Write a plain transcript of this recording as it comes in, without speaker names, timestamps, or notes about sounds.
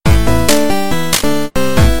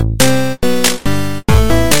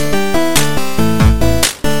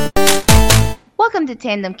to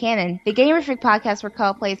Tandem Canon, the Gamer Freak podcast where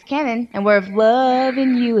Call plays canon, and where if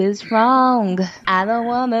loving you is wrong, I don't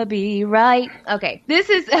wanna be right. Okay, this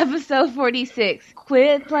is episode 46.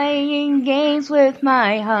 Quit playing games with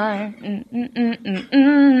my heart.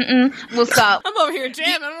 We'll stop. I'm over here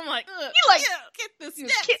jamming. I'm like, you like, yeah, get this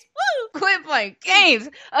steps. Woo! Quit playing games.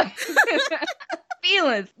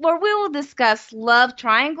 Feelings, where we will discuss love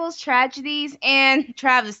triangles, tragedies, and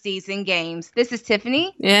travesties in games. This is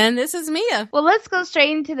Tiffany. And this is Mia. Well, let's go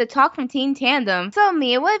straight into the talk from Team Tandem. So,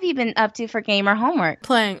 Mia, what have you been up to for gamer homework?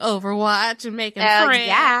 Playing Overwatch and making friends,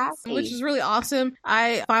 yeah. which is really awesome.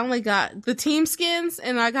 I finally got the team skins,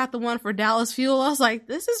 and I got the one for Dallas Fuel. I was like,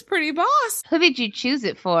 this is pretty boss. Who did you choose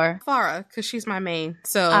it for? Farah, because she's my main.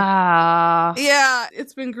 So, yeah,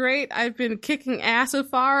 it's been great. I've been kicking ass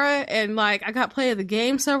with Farah, and like, I got play of the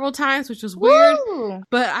game several times, which was weird. Woo!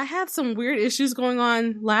 But I had some weird issues going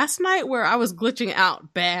on last night where I was glitching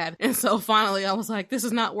out bad. And so finally I was like, this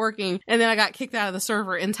is not working. And then I got kicked out of the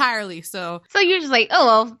server entirely. So you're just like, oh,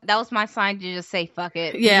 well, that was my sign to just say, fuck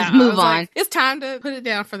it. Yeah. Just move on. Like, it's time to put it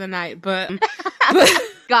down for the night. But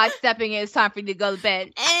God stepping in, it's time for you to go to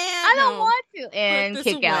bed. I don't want to. And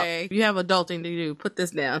kick away. Out. You have adulting to do. Put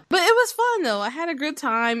this down. But it was fun though. I had a good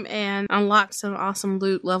time and unlocked some awesome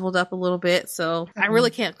loot, leveled up a little bit. So I really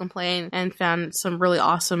can't complain, and found some really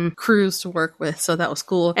awesome crews to work with. So that was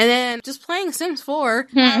cool. And then just playing Sims 4,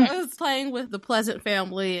 I was playing with the Pleasant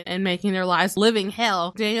family and making their lives living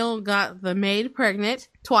hell. Daniel got the maid pregnant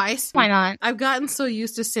twice. Why not? I've gotten so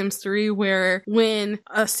used to Sims 3 where when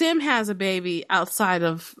a Sim has a baby outside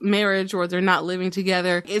of marriage or they're not living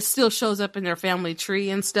together, it still shows up in their family tree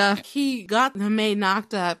and stuff. He got the maid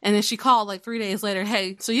knocked up, and then she called like 3 days later,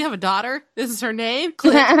 hey, so you have a daughter? This is her name?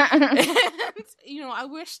 Click. And, I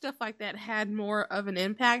wish stuff like that had more of an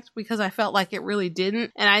impact, because I felt like it really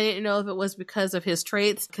didn't. And I didn't know if it was because of his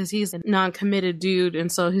traits, because he's a non-committed dude, and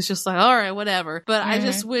so he's just like, all right, whatever. But I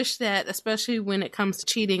just wish that, especially when it comes to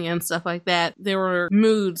cheating and stuff like that, there were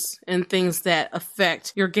moods and things that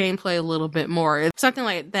affect your gameplay a little bit more. If something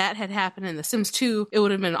like that had happened in The Sims 2, it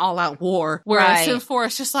would have been all-out war. Whereas Sims 4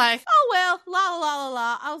 is just like, oh, well, la, la, la,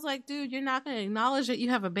 la. I was like, dude, you're not going to acknowledge that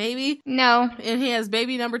you have a baby? No. And he has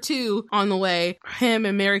baby number 2 on the way. Him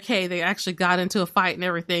and Mary Kay, they actually got into a fight and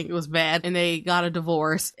everything. It was bad. And they got a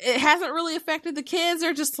divorce. It hasn't really affected the kids.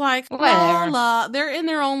 They're just like, la, la. They're in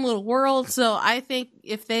their own little world. So I think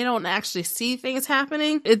if they don't actually see things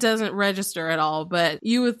happening, it doesn't register at all. But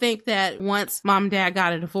you would think that once mom and dad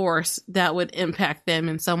got a divorce, that would impact them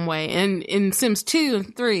in some way. And in Sims 2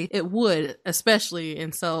 and 3, it would, especially.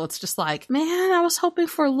 And so it's just like, man, I was hoping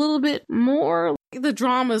for a little bit more. The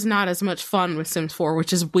drama's not as much fun with Sims 4,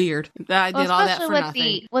 which is weird. I did all that for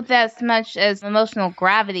nothing. With as much as emotional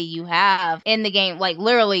gravity you have in the game, like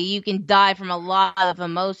literally you can die from a lot of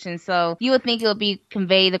emotion. So you would think it would be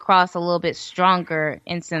conveyed across a little bit stronger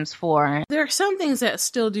in Sims 4. There are some things that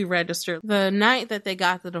still do register. The night that they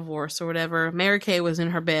got the divorce or whatever, Mary Kay was in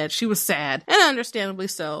her bed. She was sad, and understandably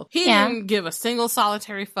so. He didn't give a single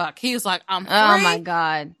solitary fuck. He was like, I'm free. Oh my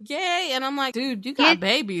God. Yay. And I'm like, dude, you got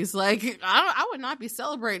babies. Like, I would not be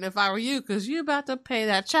celebrating if I were you, because you about to pay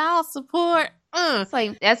that child support. It's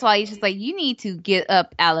like, that's why he's just like, you need to get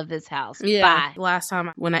up out of this house. Yeah. Bye. Last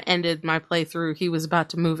time when I ended my playthrough, he was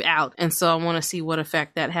about to move out. And so I want to see what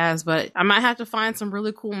effect that has. But I might have to find some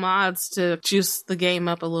really cool mods to juice the game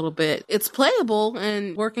up a little bit. It's playable,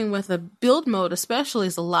 and working with a build mode especially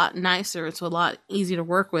is a lot nicer. It's a lot easier to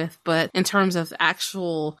work with. But in terms of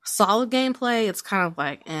actual solid gameplay, it's kind of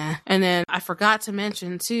like, eh. And then I forgot to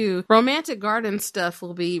mention too, Romantic Garden stuff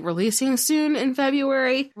will be releasing soon in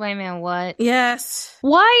February. Wait a minute, what? Yes.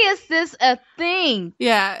 Why is this a thing?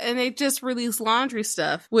 Yeah, and they just released laundry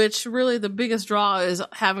stuff, which really the biggest draw is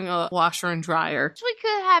having a washer and dryer. Which we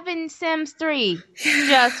could have in Sims 3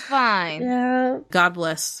 just fine. Yeah. God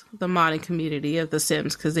bless the modding community of The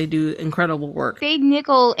Sims, because they do incredible work. They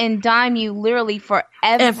nickel and dime you literally for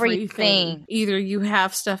everything. Either you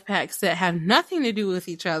have stuff packs that have nothing to do with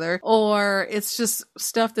each other, or it's just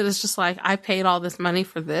stuff that is just like, I paid all this money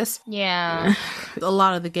for this. Yeah. A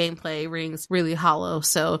lot of the gameplay rings really hollow.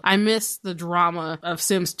 So I miss the drama of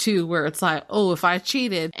Sims 2, where it's like, oh, if I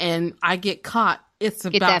cheated and I get caught, it's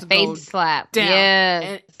get about that to face go slap down. Yeah,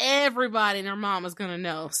 and everybody and their mom is gonna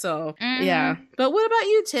know. So yeah. But what about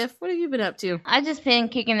you, Tiff? What have you been up to? I just been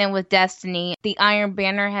kicking it with Destiny. The Iron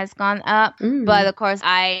Banner has gone up, but of course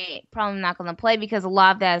I probably not gonna play, because a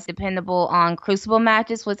lot of that is dependable on Crucible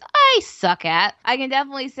matches, which I suck at. I can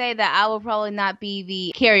definitely say that I will probably not be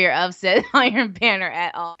the carrier of said Iron Banner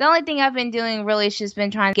at all. The only thing I've been doing really is just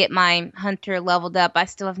been trying to get my hunter leveled up. I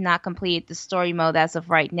still have not completed the story mode as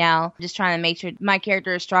of right now. Just trying to make sure my my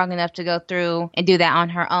character is strong enough to go through and do that on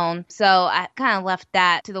her own. So I kind of left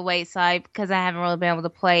that to the wayside because I haven't really been able to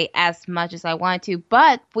play as much as I wanted to.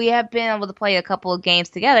 But we have been able to play a couple of games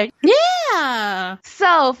together. Yeah.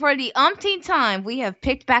 So for the umpteenth time, we have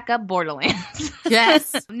picked back up Borderlands.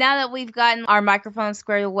 Yes. Now that we've gotten our microphone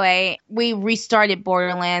squared away, we restarted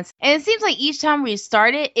Borderlands. And it seems like each time we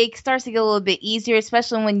start it, it starts to get a little bit easier,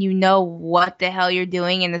 especially when you know what the hell you're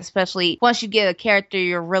doing. And especially once you get a character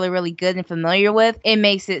you're really, really good and familiar with, it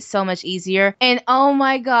makes it so much easier. And oh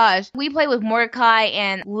my gosh, we play with Mordecai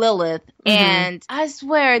and Lilith. And I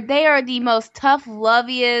swear, they are the most tough,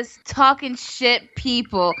 loveliest, talking shit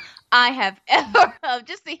people I have ever heard.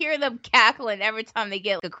 Just to hear them cackling every time they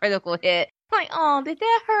get a critical hit. Like, oh, did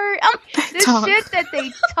that hurt? The shit that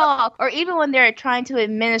they talk, or even when they're trying to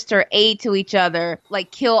administer aid to each other,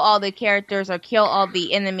 like kill all the characters or kill all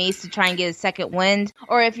the enemies to try and get a second wind.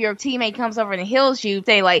 Or if your teammate comes over and heals you,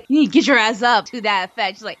 say like, you need to get your ass up, to that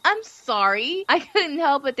effect. She's like, I'm sorry. I couldn't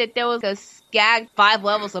help it that there was a gag 5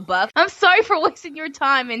 levels above. I'm sorry for wasting your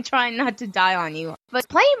time and trying not to die on you. But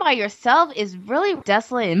playing by yourself is really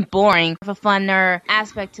desolate and boring. With a funner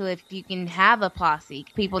aspect to it, if you can have a posse,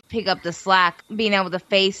 people pick up the slack, being able to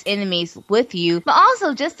face enemies with you, but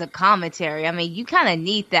also just a commentary. I mean, you kind of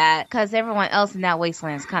need that because everyone else in that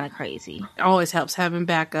wasteland is kind of crazy. It always helps having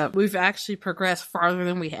backup. We've actually progressed farther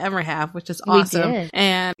than we ever have, which is awesome. We did.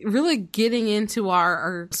 And really getting into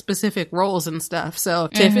our specific roles and stuff. So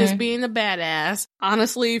Tiff is being the badass.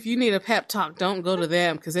 Honestly, if you need a pep talk, don't go to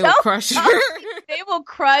them because they will crush you. They will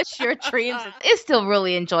crush your dreams. It's still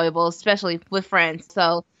really enjoyable, especially with friends.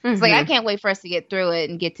 So it's like, I can't wait for us to get through it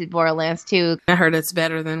and get to Borderlands 2. I heard it's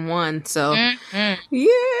better than 1, so yay!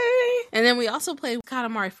 And then we also played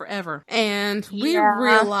Katamari Forever, and we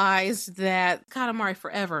realized that Katamari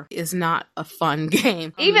Forever is not a fun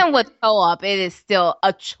game. Even with co-op, it is still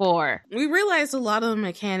a chore. We realized a lot of the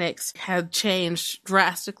mechanics had changed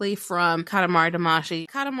drastically from Katamari Damacy.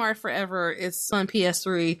 Katamari Forever is on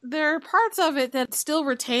PS3. There are parts of it that still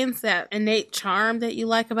retains that innate charm that you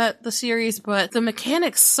like about the series, but the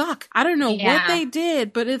mechanics suck. I don't know what they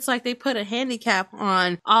did, but it's like they put a handicap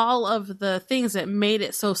on all of the things that made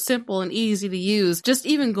it so simple and easy to use. Just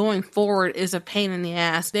even going forward is a pain in the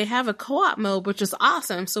ass. They have a co-op mode, which is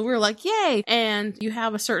awesome. So we're like, yay! And you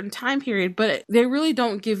have a certain time period, but they really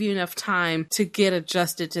don't give you enough time to get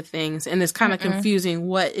adjusted to things. And it's kind of confusing.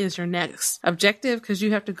 What is your next objective? Because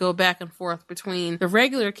you have to go back and forth between the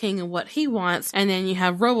regular king and what he wants, and then you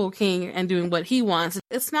have Robo King and doing what he wants.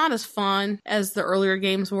 It's not as fun as the earlier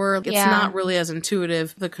games were. It's not really as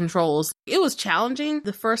intuitive, the controls. It was challenging,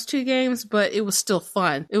 the first 2 games, but it was still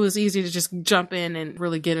fun. It was easy to just jump in and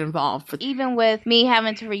really get involved. Even with me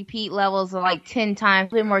having to repeat levels like 10 times,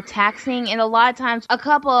 it's been more taxing, and a lot of times, a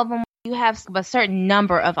couple of them, you have a certain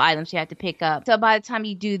number of items you have to pick up. So by the time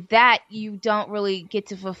you do that, you don't really get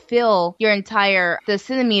to fulfill your the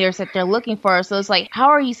centimeters that they're looking for. So it's like, how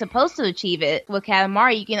are you supposed to achieve it? With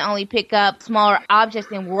Katamari, you can only pick up smaller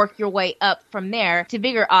objects and work your way up from there to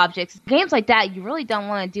bigger objects. Games like that, you really don't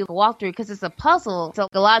want to do a walkthrough because it's a puzzle. So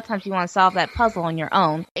a lot of times you want to solve that puzzle on your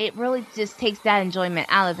own. It really just takes that enjoyment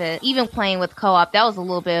out of it. Even playing with co-op, that was a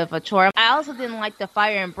little bit of a chore. I also didn't like the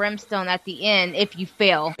fire and brimstone at the end if you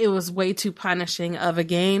fail. It was way too punishing of a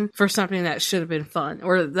game for something that should have been fun,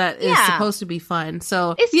 or that is supposed to be fun.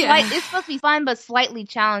 So it's supposed to be fun but slightly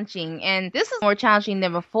challenging, and this is more challenging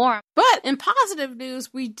than before. But in positive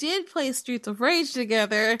news, we did play Streets of Rage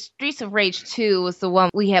together. Streets of Rage 2 was the one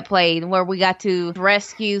we had played where we got to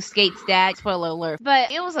rescue Skate's dad. Spoiler alert. But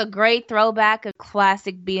it was a great throwback of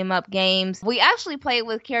classic beat 'em up games. We actually played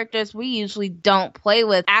with characters we usually don't play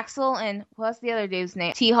with. Axel and what's the other dude's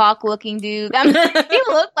name? T-Hawk looking dude. I mean, he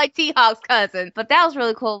looked like T-Hawk's cousin, but that was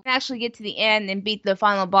really cool. Actually get to the end and beat the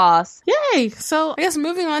final boss. Yay! So I guess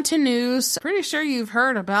moving on to news, pretty sure you've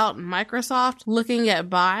heard about Microsoft looking at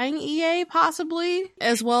buying EA possibly,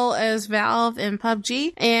 as well as Valve and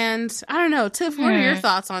PUBG. And I don't know, Tiff, what are your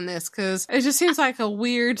thoughts on this? Because it just seems like a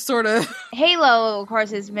weird sort of... Halo, of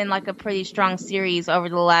course, has been like a pretty strong series over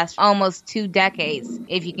the last almost 2 decades,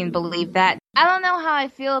 if you can believe that. I don't know how I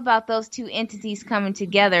feel about those 2 entities coming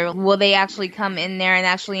together. Will they actually come in there and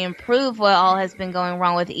actually improve what all has been going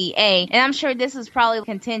wrong with EA? And I'm sure this is probably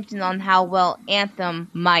contingent on how well Anthem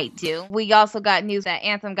might do. We also got news that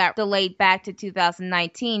Anthem got delayed back to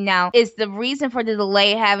 2019. Now, is the reason for the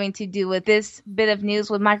delay having to do with this bit of news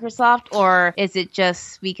with Microsoft, or is it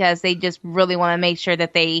just because they just really want to make sure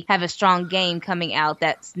that they have a strong game coming out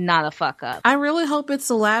that's not a fuck up? I really hope it's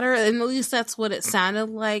the latter, and at least that's what it sounded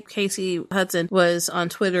like. Casey Hudson was on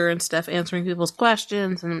Twitter and stuff answering people's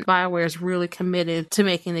questions, and BioWare is really committed to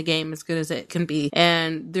making the game as good as it can be.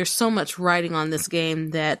 And there's so much writing on this game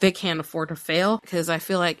that they can't afford to fail, because I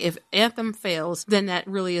feel like if Anthem fails, then that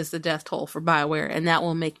really is the death toll for BioWare, and that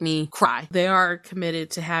will make me cry. They are committed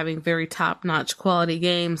to having very top-notch quality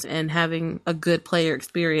games and having a good player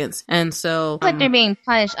experience. And so it's like they're being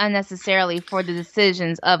punished unnecessarily for the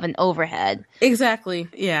decisions of an overhead. Exactly.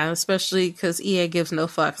 Yeah, especially because EA gives no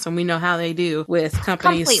fucks, and we know how they do with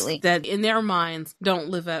companies that in their minds don't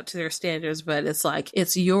live up to their standards, but it's like,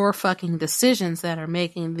 it's your fucking decisions that are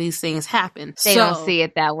making these things happen. They don't see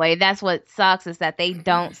it that way. That's what sucks, is that they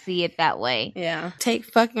don't see it that way. Yeah. Take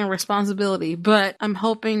fucking responsibility. But I'm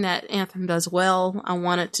hoping that Anthem does well. I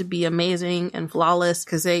want it to be amazing and flawless,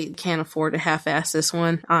 because they can't afford to half-ass this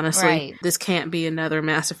one, honestly. Right. This can't be another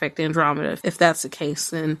Mass Effect Andromeda. If that's the case,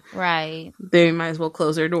 then they might as well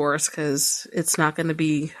close their doors, because it's not going to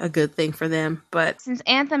be a good thing for them. But since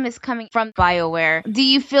Anthem is coming from BioWare, do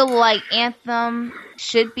you feel like Anthem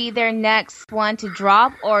should be their next one to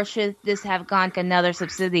drop, or should this have gone to another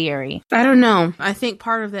subsidiary? I don't know. I think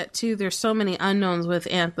part of that too, there's so many unknowns with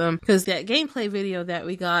Anthem, because that gameplay video that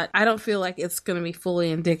we got, I don't feel like it's going to be fully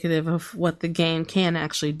indicative of what the game can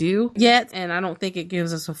actually do yet, and I don't think it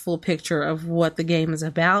gives us a full picture of what the game is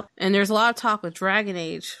about. And there's a lot of talk with Dragon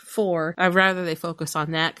Age 4. I'd rather they focus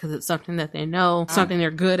on that, because it's something that they know, something they're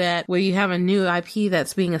good at, where you have a new IP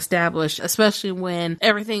that's being established, especially when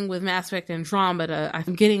everything with Mass Effect Andromeda,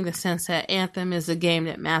 I'm getting the sense that Anthem is a game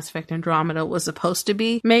that Mass Effect Andromeda was supposed to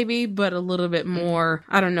be, maybe, but a little bit more,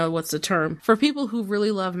 I don't know what's the term. For people who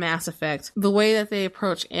really love Mass Effect, the way that they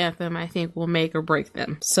approach Anthem, I think, will make or break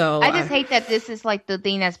them. So I just hate that this is like the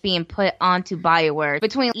thing that's being put onto BioWare.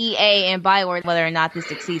 Between EA and BioWare, whether or not this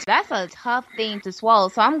succeeds, that's a tough thing to swallow.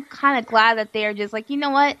 So I'm kind of glad that they're just like, you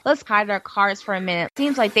know what? Let's hide our cards for a minute.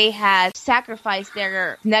 Seems like they had sacrificed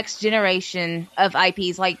their next generation of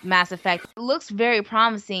IPs like Mass Effect. It looks very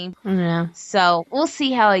promising. Yeah. So we'll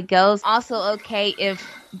see how it goes. Also, okay if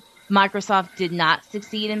Microsoft did not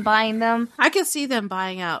succeed in buying them. I can see them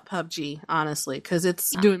buying out PUBG, honestly, because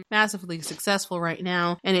it's doing massively successful right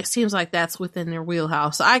now, and it seems like that's within their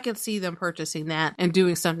wheelhouse. So I could see them purchasing that and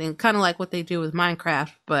doing something kind of like what they do with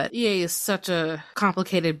Minecraft, but EA is such a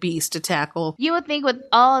complicated beast to tackle. You would think with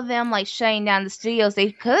all of them like shutting down the studios,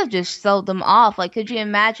 they could have just sold them off. Like, could you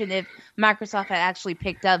imagine if Microsoft had actually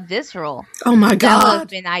picked up Visceral? Oh my god. That would have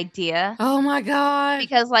been an idea. Oh my god.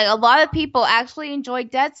 Because like a lot of people actually enjoy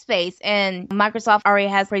Dead Space, and Microsoft already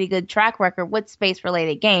has pretty good track record with space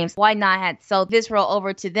related games. Why not have sold Visceral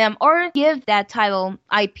over to them, or give that title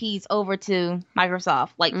IPs over to Microsoft?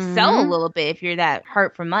 Like sell a little bit if you're that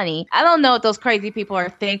hurt for money. I don't know what those crazy people are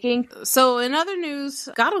thinking. So in other news,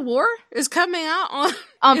 God of War is coming out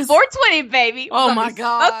on 420, baby. Oh my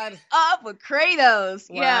god. Up with Kratos.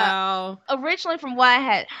 Wow. Yeah. Originally, from what I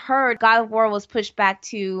had heard, God of War was pushed back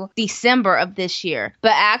to December of this year.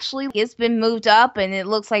 But actually, it's been moved up, and it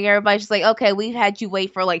looks like everybody's just like, okay, we've had you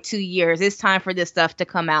wait for like 2 years. It's time for this stuff to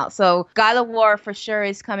come out. So God of War for sure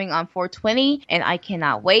is coming on 420, and I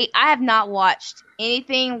cannot wait. I have not watched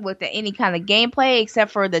anything with any kind of gameplay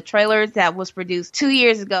except for the trailers that was produced 2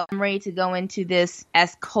 years ago. I'm ready to go into this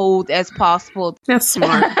as cold as possible. That's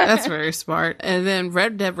smart. That's very smart. And then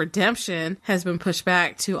Red Dead Redemption has been pushed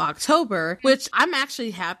back to October, which I'm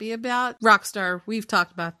actually happy about. Rockstar, we've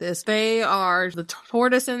talked about this. They are the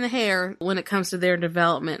tortoise and the hare when it comes to their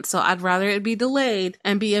development. So I'd rather it be delayed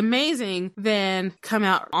and be amazing than come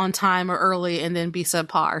out on time or early and then be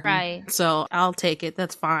subpar. Right. So I'll take it.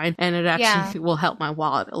 That's fine. And it actually will help my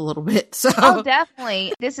wallet a little bit. So oh,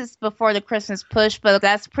 definitely. This is before the Christmas push, but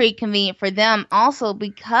that's pretty convenient for them also,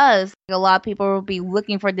 because a lot of people will be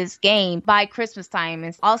looking for this game by Christmas time.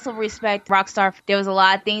 And also respect Rockstar. There was a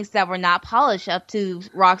lot of things that were not polished up to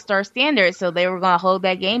Rockstar standards, so they were going to hold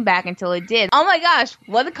that game back until it did. Oh my gosh,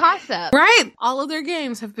 what a concept. Right. All of their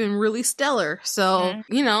games have been really stellar. So,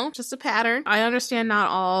 you know, just a pattern. I understand not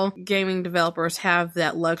all gaming developers have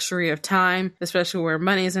that luxury of time, especially where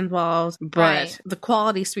money is involved, but the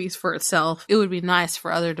quality speaks for itself. It would be nice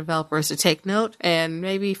for other developers to take note and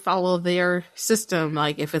maybe follow their system.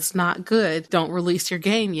 Like, if it's not good, don't release your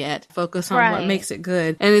game yet. Focus on what makes it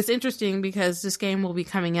good. And it's interesting because this game will be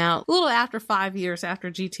coming out a little after 5 years after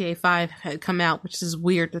GTA 5 had come out, which is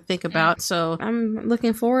weird to think about. So I'm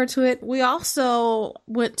looking forward to it. We also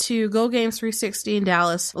went to Go Games 360 in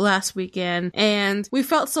Dallas last weekend, and we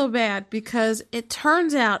felt so bad because it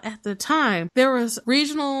turns out at the time there was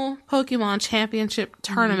regional Pokemon championship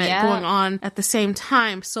tournament going on at the same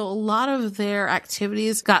time. So a lot of their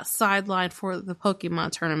activities got sidelined for the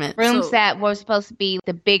Pokemon tournament. Rooms that were supposed to be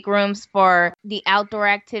the big rooms for the outdoor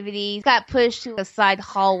activities got pushed to a side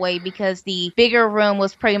hallway because the bigger room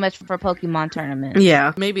was pretty much for Pokemon tournament.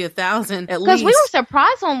 Yeah, maybe 1,000 at least. Because we were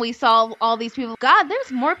surprised when we saw all these people. God,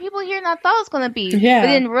 there's more people here than I thought it was going to be. Yeah. We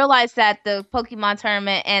didn't realize that the Pokemon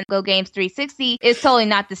tournament and Go Games 360 is totally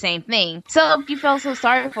not the same thing. So you felt so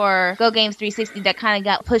sorry for Go Games 360 that kind of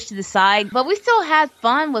got pushed to the side. But we still had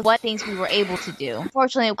fun with what things we were able to do.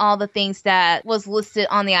 Unfortunately, all the things that was listed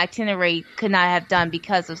on the itinerary could not have done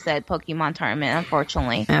because of said Pokemon tournament,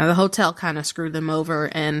 unfortunately. Yeah, the hotel kind of screwed them over,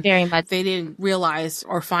 and very much. They didn't realize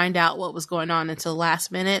or find out what was going on until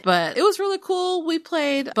last minute. But it was really cool. We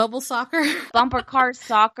played bubble soccer. Bumper car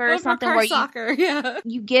soccer. Something where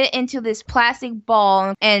you get into this plastic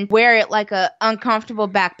ball and wear it like a uncomfortable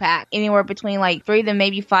backpack, anywhere between like 3 to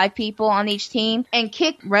maybe 5 people on each team, and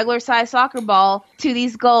kick regular size soccer ball to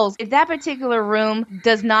these goals. If that particular room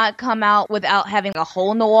does not come out without having a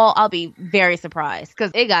hole in the wall, I'll be very surprised,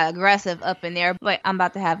 because it got aggressive up in there. But I'm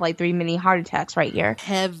about to have like 3 mini heart attacks right here.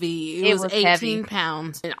 Heavy. It was 18 heavy.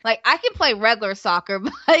 Pounds. Like, I can play regular soccer,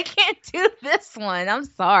 but I can't do this one. I'm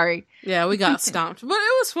sorry. Yeah, we got stomped, but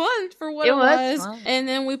it was fun for what it was. And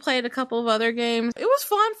then we played a couple of other games. It was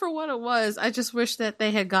fun for what it was. I just wish that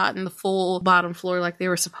they had gotten the full bottom floor like they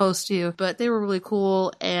were supposed to, but they were really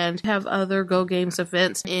cool, and have other Go Games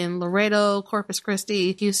events in Laredo, Corpus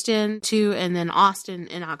Christi, Houston too, and then Austin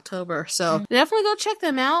in October. So definitely go check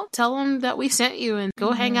them out. Tell them that we sent you, and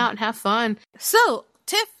go hang out and have fun. So,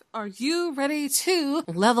 Tiff, are you ready to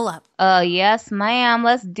level up? Yes, ma'am.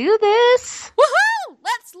 Let's do this. Woohoo!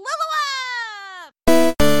 Let's level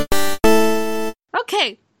up!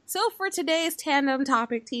 Okay, so for today's tandem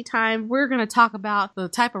topic, tea time, we're going to talk about the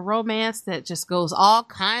type of romance that just goes all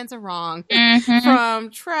kinds of wrong. From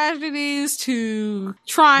tragedies to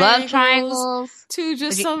love triangles to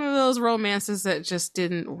just some of those romances that just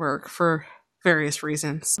didn't work for various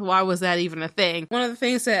reasons. Why was that even a thing? One of the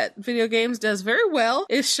things that video games does very well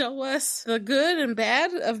is show us the good and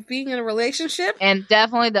bad of being in a relationship. And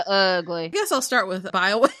definitely the ugly. I guess I'll start with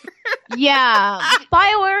BioWare. Yeah.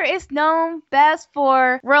 BioWare is known best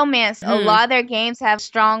for romance. A lot of their games have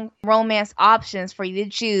strong romance options for you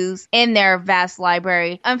to choose in their vast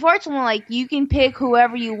library. Unfortunately, like, you can pick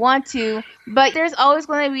whoever you want to, but there's always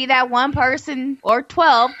going to be that one person or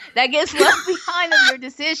 12 that gets left behind in your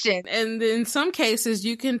decision. And in some cases,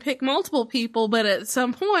 you can pick multiple people, but at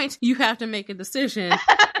some point, you have to make a decision.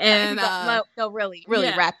 And really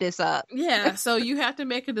wrap this up. Yeah, so you have to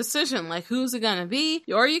make a decision, like, who's it gonna be?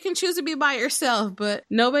 Or you can choose to be by yourself, but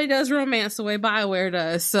nobody does romance the way BioWare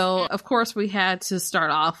does. So, of course, we had to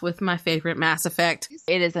start off with my favorite, Mass Effect.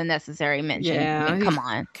 It is a necessary mention. Yeah. I mean, come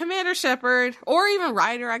on. Commander Shepard, or even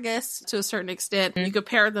Ryder, I guess, to a certain extent. You could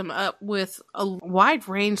pair them up with a wide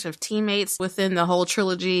range of teammates within the whole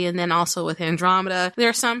trilogy, and then also with Andromeda. There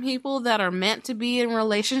are some people that are meant to be in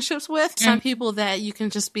relationships with, some people that you can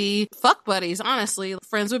just be fuck buddies, honestly,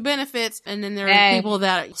 friends with benefits, and then there are people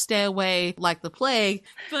that stay away like the plague.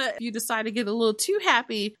 But if you decide to get a little too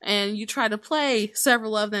happy and you try to play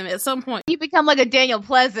several of them, at some point you become like a Daniel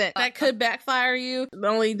Pleasant. That could backfire you. The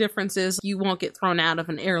only difference is you won't get thrown out of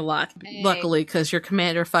an airlock, luckily, because you're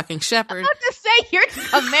Commander fucking Shepard. I'm about to say, you're the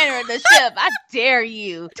commander of the ship. I dare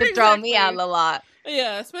you to throw me out of the lot.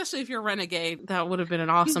 Yeah, especially if you're Renegade. That would have been an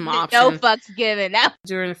awesome option. No fucks given.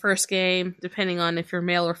 During the first game, depending on if you're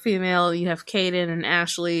male or female, you have Kaden and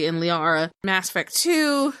Ashley and Liara. Mass Effect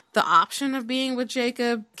 2, the option of being with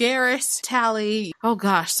Jacob, Garrus, Tally. Oh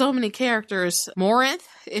gosh, so many characters. Morinth,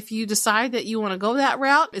 if you decide that you want to go that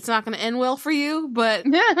route, it's not going to end well for you, but...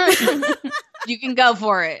 You can go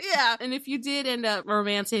for it. Yeah. And if you did end up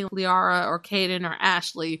romancing Liara or Kaden or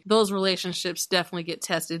Ashley, those relationships definitely get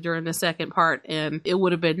tested during the second part. And it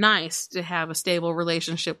would have been nice to have a stable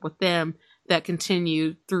relationship with them that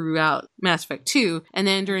continued throughout Mass Effect 2. And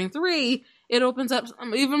then during 3, it opens up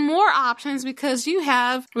even more options because you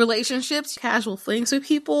have relationships, casual flings with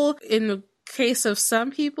people. In the case of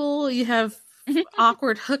some people, you have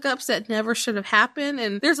awkward hookups that never should have happened,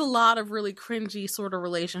 and there's a lot of really cringy sort of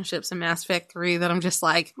relationships in Mass Effect 3 that I'm just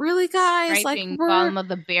like, really, guys? Like, we're bottom of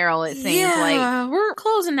the barrel, it seems like. We're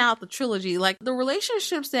closing out the trilogy. Like, the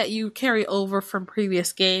relationships that you carry over from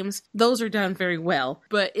previous games, those are done very well,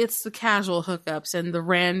 but it's the casual hookups and the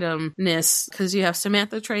randomness, because you have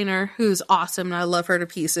Samantha Trainer, who's awesome, and I love her to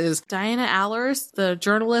pieces. Diana Allers, the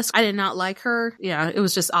journalist, I did not like her. Yeah, it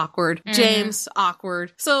was just awkward. James,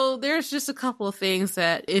 awkward. So there's just a couple couple of things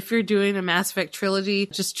that if you're doing a Mass Effect trilogy,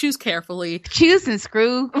 just choose carefully. Choose and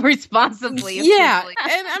screw responsibly. Yeah.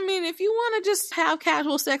 And I mean, if you want to just have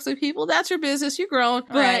casual sex with people, that's your business. You're grown.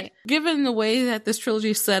 But given the way that this trilogy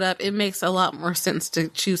is set up, it makes a lot more sense to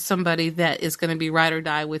choose somebody that is going to be ride or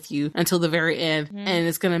die with you until the very end. Mm-hmm. And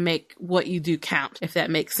it's going to make what you do count, if that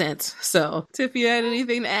makes sense. So, Tiff, you had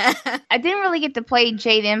anything to add? I didn't really get to play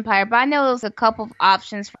Jade Empire, but I know there was a couple of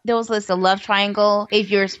options. There was a love triangle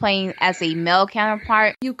if you're playing as a male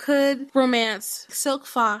counterpart. You could romance Silk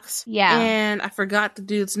Fox. Yeah. And I forgot the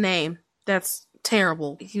dude's name. That's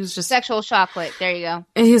terrible. He was just sexual chocolate. There you go.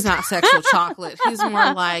 He's not sexual chocolate. He's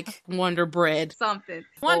more like Wonder Bread. Something.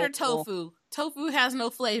 Wonder Tofu. Tofu has no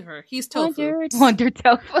flavor. He's tofu. Wonder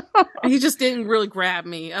Tofu. He just didn't really grab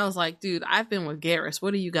me. I was like, dude, I've been with Garrus.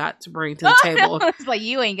 What do you got to bring to the table? It's like,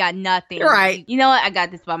 you ain't got nothing. Right. You know what? I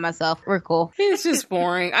got this by myself. We're cool. He's just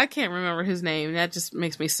boring. I can't remember his name. That just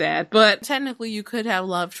makes me sad. But technically, you could have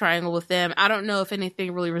love triangle with them. I don't know if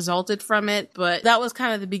anything really resulted from it, but that was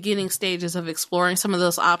kind of the beginning stages of exploring some of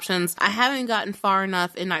those options. I haven't gotten far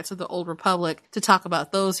enough in Knights of the Old Republic to talk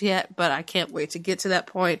about those yet, but I can't wait to get to that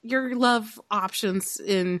point. Your love options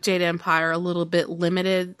in Jade Empire are a little bit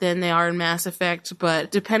limited than they are in Mass Effect, but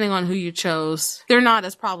depending on who you chose, they're not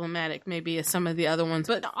as problematic maybe as some of the other ones.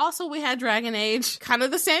 But also we had Dragon Age, kind of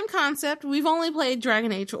the same concept. We've only played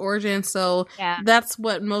Dragon Age Origin, so that's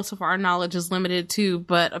what most of our knowledge is limited to,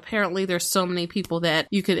 but apparently there's so many people that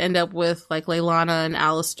you could end up with, like Leilana and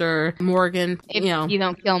Alistair, Morgan, if you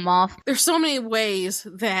don't kill them off. There's so many ways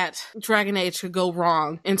that Dragon Age could go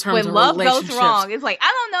wrong in terms when of love relationships. Goes wrong, it's like,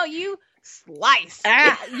 I don't know, you slice.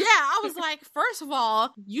 Yeah, I was like, first of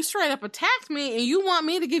all, you straight up attacked me and you want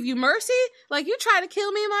me to give you mercy? Like, you try to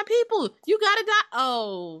kill me and my people. You gotta die.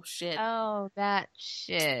 Oh, shit. Oh, that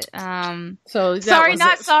shit. So sorry,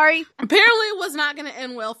 not it. Sorry. Apparently it was not gonna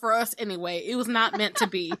end well for us anyway. It was not meant to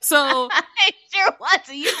be. So it sure was.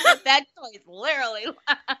 You with that choice, literally.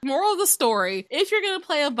 Moral of the story, if you're gonna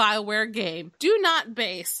play a BioWare game, do not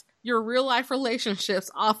base your real life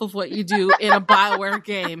relationships off of what you do in a BioWare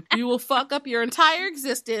game. You will fuck up your entire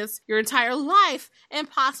existence, your entire life, and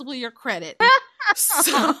possibly your credit.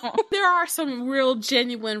 So there are some real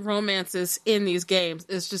genuine romances in these games.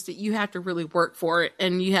 It's just that you have to really work for it,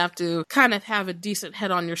 and you have to kind of have a decent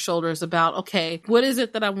head on your shoulders about, okay, what is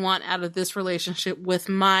it that I want out of this relationship with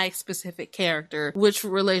my specific character? Which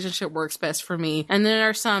relationship works best for me? And then there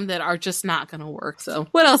are some that are just not going to work. So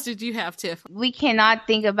what else did you have, Tiff? We cannot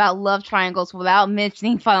think about love triangles without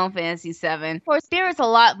mentioning Final Fantasy VII. Of course, there is a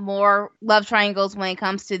lot more love triangles when it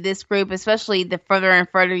comes to this group, especially the further and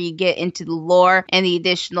further you get into the lore and the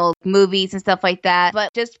additional movies and stuff like that.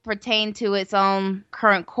 But just pertain to its own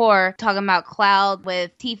current core, talking about Cloud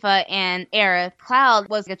with Tifa and Aerith. Cloud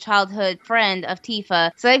was a childhood friend of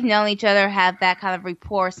Tifa, so they've known each other, have that kind of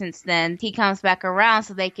rapport since then. He comes back around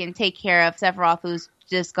so they can take care of Sephiroth, who's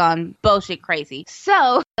just gone bullshit crazy.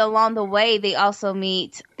 So along the way, they also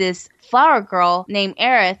meet this flower girl named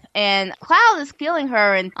Aerith, and Cloud is killing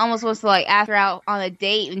her and almost wants to ask her out on a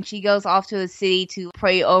date, and she goes off to the city to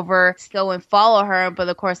pray over, go and follow her. But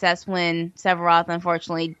of course, that's when Sephiroth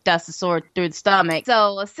unfortunately dusts the sword through the stomach.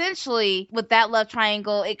 So essentially, with that love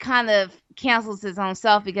triangle, it kind of cancels his own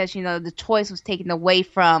self because, the choice was taken away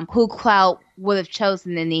from who Cloud would have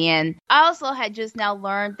chosen in the end. I also had just now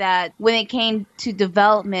learned that when it came to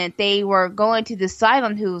development, they were going to decide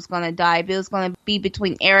on who was going to die, but it was going to be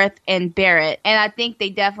between Aerith and Barrett. And I think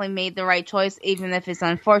they definitely made the right choice, even if it's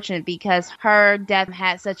unfortunate, because her death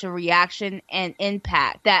had such a reaction and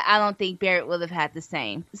impact that I don't think Barrett would have had the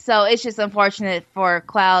same. So it's just unfortunate for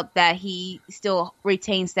Cloud that he still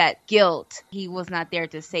retains that guilt. He was not there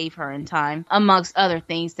to save her in time, amongst other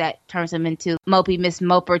things that turns him into Mopey Miss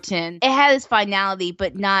Moperton. It had its finality,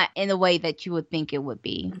 but not in the way that you would think it would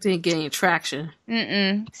be. Didn't get any traction.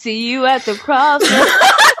 See you at the crossroads.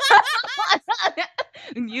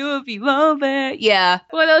 You will be loving. Yeah.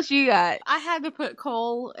 What else you got? I had to put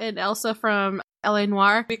Cole and Elsa from L.A.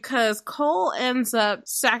 Noire because Cole ends up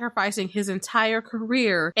sacrificing his entire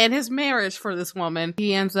career and his marriage for this woman.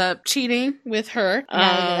 He ends up cheating with her.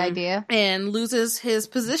 Not a good idea. And loses his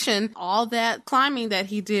position. All that climbing that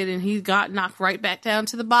he did, and he got knocked right back down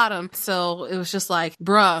to the bottom. So it was just like,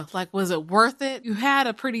 bruh, was it worth it? You had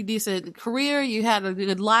a pretty decent career. You had a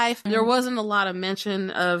good life. There wasn't a lot of mention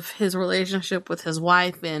of his relationship with his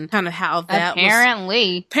wife and kind of how that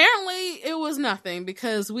Apparently, it was nothing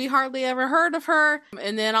because we hardly ever heard of her.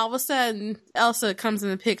 And then all of a sudden, Elsa comes in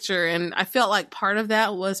the picture. And I felt like part of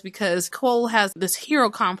that was because Cole has this hero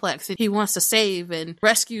complex that he wants to save and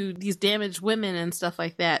rescue these damaged women and stuff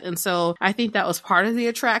like that. And so I think that was part of the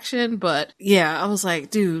attraction. But yeah, I was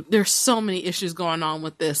like, dude, there's so many issues going on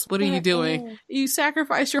with this. What are you doing? You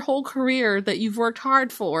sacrificed your whole career that you've worked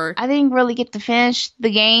hard for. I didn't really get to finish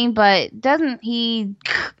the game, but doesn't he,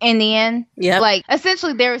 in the end? Yeah. Like,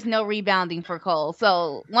 essentially, there is no rebounding for Cole.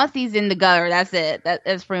 So once he's in the gutter, that's it.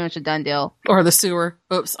 That's pretty much a done deal. Or the sewer.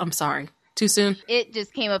 Oops, I'm sorry. Too soon? It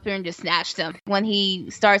just came up here and just snatched him. When he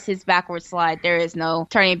starts his backward slide, there is no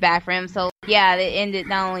turning back for him. So, yeah, it ended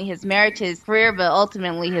not only his marriage, his career, but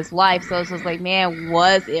ultimately his life. So it's just like, man,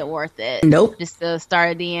 was it worth it? Nope. Just the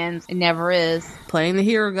start of the end. It never is. Playing the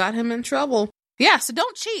hero got him in trouble. Yeah, so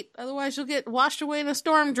don't cheat. Otherwise, you'll get washed away in a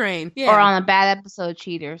storm drain. Yeah. Or on a bad episode,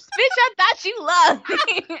 cheaters. Bitch, I thought you loved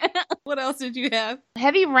me. What else did you have?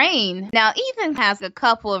 Heavy Rain. Now, Ethan has a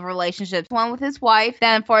couple of relationships. One with his wife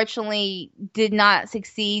that unfortunately did not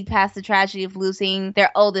succeed past the tragedy of losing their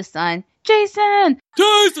oldest son, Jason!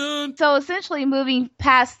 So essentially moving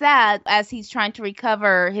past that, as he's trying to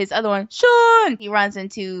recover his other one, Sean, he runs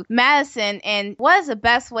into Madison. And what is the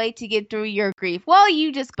best way to get through your grief? Well,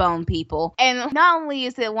 you just bone people. And not only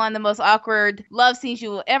is it one of the most awkward love scenes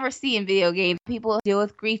you will ever see in video games, people deal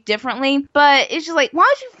with grief differently, but it's just like, why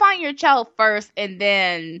don't you find your child first and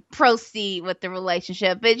then proceed with the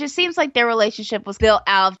relationship? But it just seems like their relationship was built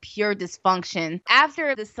out of pure dysfunction.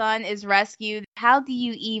 After the son is rescued, how do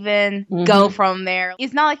you even go from there?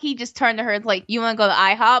 It's not like he just turned to her and like, you want to go to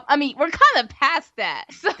IHOP? I mean, we're kind of past that.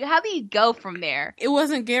 So how do you go from there? It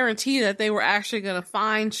wasn't guaranteed that they were actually going to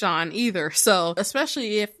find Sean either. So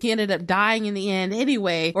especially if he ended up dying in the end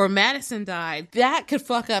anyway, or Madison died, that could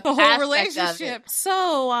fuck up the whole relationship.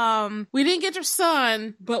 So we didn't get your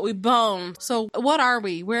son, but we boned. So what are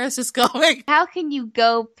we? Where is this going? How can you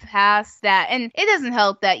go past that? And it doesn't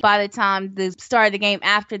help that by the time the start of the game,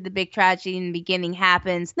 after the big tragedy in the beginning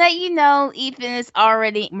happens, that Ethan is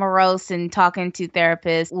already morose and talking to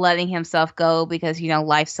therapists, letting himself go because,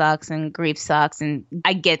 life sucks and grief sucks, and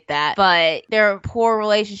I get that. But their poor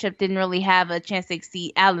relationship didn't really have a chance to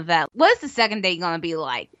exceed out of that. What's the second date going to be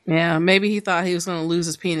like? Yeah, maybe he thought he was going to lose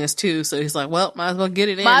his penis too, so he's like, well, might as well get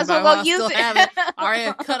it in. Might as well go use it. Have it. I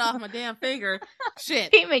already cut off my damn finger.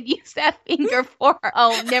 Shit. He even used that finger for...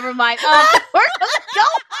 Oh, never mind. We're going to go.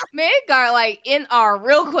 Man, it got in R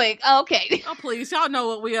real quick. Okay. Oh, please. Y'all know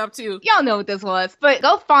what we up to. Y'all know what this was. But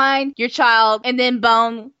go find your child and then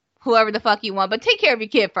bone whoever the fuck you want, but take care of your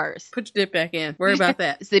kid first. Put your dip back in. Worry about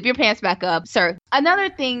that. Zip your pants back up, sir. Another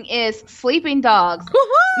thing is sleeping dogs.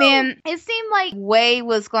 Woo-hoo! Man, it seemed like Wei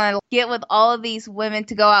was going to get with all of these women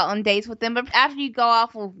to go out on dates with them, but after you go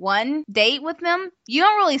off with one date with them, you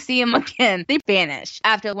don't really see them again. They vanish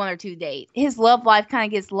after one or two dates. His love life kind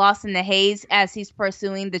of gets lost in the haze as he's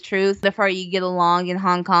pursuing the truth the further you get along in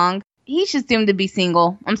Hong Kong. He's just doomed to be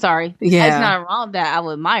single. I'm sorry. Yeah. It's not wrong with that. I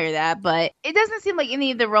would admire that. But it doesn't seem like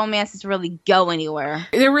any of the romances really go anywhere.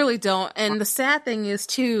 They really don't. And the sad thing is,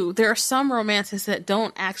 too, there are some romances that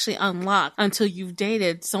don't actually unlock until you've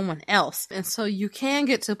dated someone else. And so you can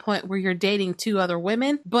get to a point where you're dating two other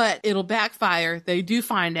women, but it'll backfire. They do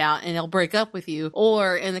find out and they'll break up with you.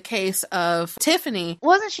 Or in the case of Tiffany.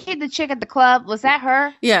 Wasn't she the chick at the club? Was that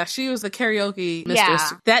her? Yeah, she was the karaoke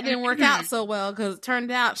mistress. Yeah. That didn't work out so well because it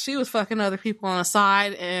turned out she was fucking other people on the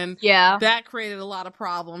side, and that created a lot of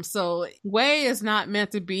problems. So Wei is not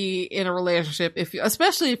meant to be in a relationship,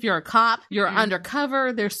 especially if you're a cop, you're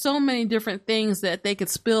undercover. There's so many different things that they could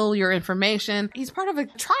spill your information. He's part of a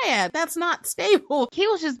triad. That's not stable. He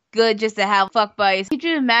was just good just to have fuck buddies. Could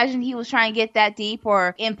you imagine he was trying to get that deep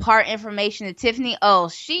or impart information to Tiffany? Oh,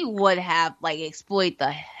 she would have exploited the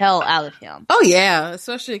hell out of him. Oh yeah,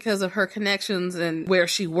 especially because of her connections and where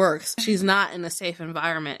she works. She's not in a safe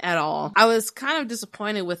environment at all. I was kind of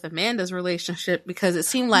disappointed with Amanda's relationship because it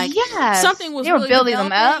seemed like something was really building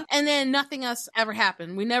them up, and then nothing else ever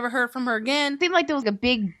happened. We never heard from her again. It seemed like there was a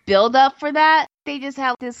big build up for that. They just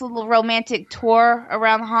have this little romantic tour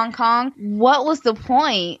around Hong Kong. What was the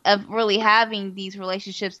point of really having these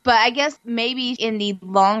relationships? But I guess maybe in the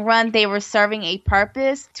long run, they were serving a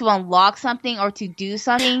purpose to unlock something or to do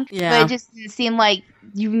something. Yeah. But it just didn't seem like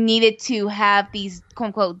you needed to have these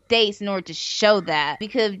quote-unquote dates in order to show that. We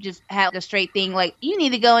could have just had a straight thing like, you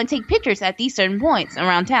need to go and take pictures at these certain points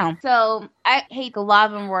around town. So I hate a lot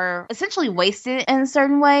of them were essentially wasted in a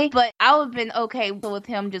certain way, but I would have been okay with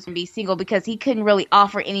him just be single because he couldn't really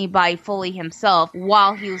offer anybody fully himself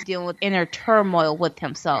while he was dealing with inner turmoil with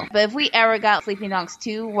himself. But if we ever got Sleeping Dogs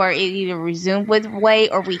 2 where it either resumed with Wei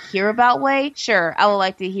or we hear about Wei, sure, I would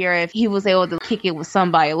like to hear if he was able to kick it with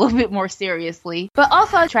somebody a little bit more seriously. But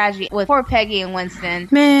also a tragedy with poor Peggy and Winston.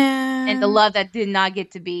 Man. And the love that did not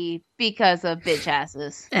get to be because of bitch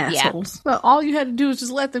asses. Assholes. Yeah. But all you had to do was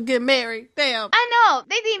just let them get married. Damn. I know.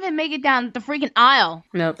 They didn't even make it down the freaking aisle.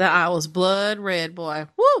 Nope, that aisle was blood red, boy.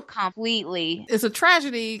 Woo! Completely. It's a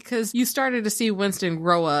tragedy because you started to see Winston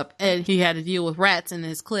grow up and he had to deal with rats in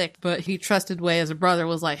his clique, but he trusted Wei as a brother,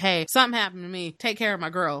 was like, hey, something happened to me. Take care of my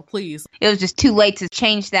girl, please. It was just too late to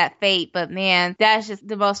change that fate, but man, that's just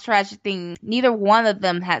the most tragic thing. Neither one of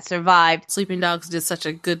them had survived. Sleeping Dogs did such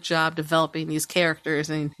a good job developing these characters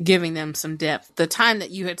and giving them some depth. The time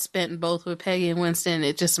that you had spent both with Peggy and Winston,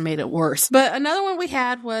 it just made it worse. But another one we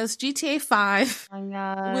had was GTA 5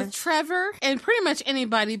 with Trevor and pretty much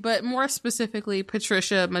anybody, but more specifically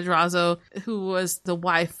Patricia Madrazo, who was the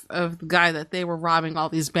wife of the guy that they were robbing all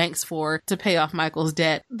these banks for to pay off Michael's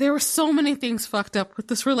debt. There were so many things fucked up with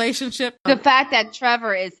this relationship. The fact that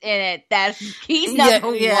Trevor is in it, he's number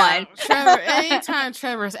one. Trevor, anytime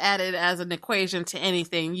Trevor's added as an equation to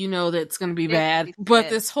anything, you know that it's going to be bad. But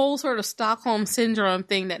this whole sort of Stockholm Syndrome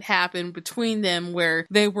thing that happened between them where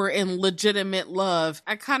they were in legitimate love,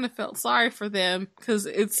 I kind of felt sorry for them because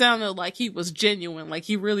it sounded like he was genuine, like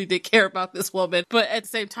he really did care about this woman. But at the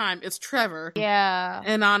same time, it's Trevor. Yeah.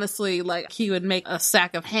 And honestly, like, he would make a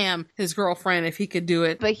sack of ham his girlfriend if he could do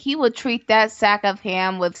it. But he would treat that sack of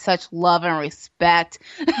ham with such love and respect.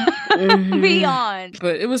 Beyond.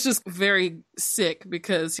 But it was just very sick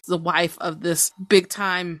because he's the wife of this big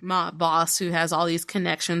time mob boss who has all these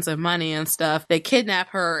connections and money and stuff. They kidnap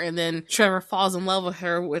her and then Trevor falls in love with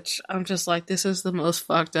her, which I'm just like, this is the most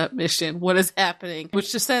fucked up mission. What is happening?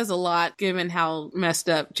 Which just says a lot given how messed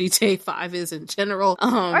up GTA 5 is in general.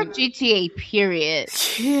 Or GTA period.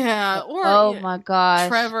 Yeah. Or, oh my gosh.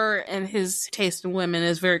 Trevor and his taste in women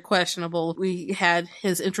is very questionable. We had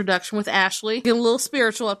his introduction with Ashley. Get a little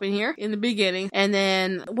spiritual up in here in the beginning. And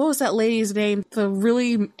then, what was that lady's name? The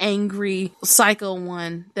really angry psycho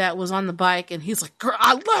one that was on the bike and he's like, girl,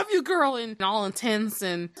 I love you, girl, and all intense.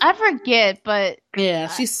 And I forget, but yeah,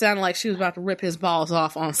 she sounded like she was about to rip his balls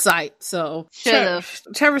off on sight. So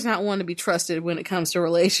Trevor's not one to be trusted when it comes to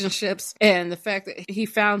relationships. And the fact that he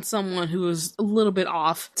found someone who was a little bit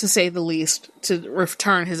off, to say the least, to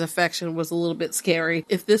return his affection was a little bit scary.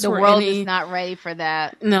 If this the were world is not ready for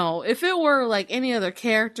that. No, if it were like any other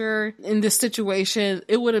character in this situation,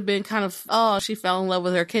 it would have been kind of, oh, she fell in love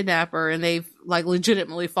with her kidnapper and they've like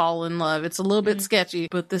legitimately fall in love. It's a little bit sketchy,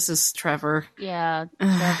 but this is Trevor. Yeah,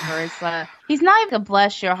 Trevor is he's not even to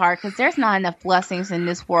bless your heart because there's not enough blessings in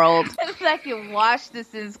this world that can wash the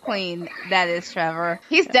sins clean. That is Trevor.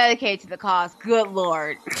 He's dedicated to the cause. Good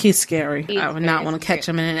Lord. He's scary. I would not want to catch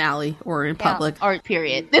him in an alley or in public. Or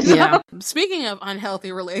period. Yeah. Speaking of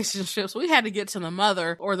unhealthy relationships, we had to get to the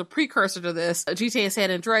mother or the precursor to this. GTA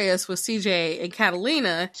San Andreas with CJ and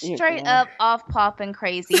Catalina. Straight up off popping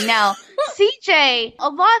crazy. Now, CJ, a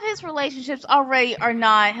lot of his relationships already are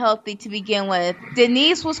not healthy to begin with.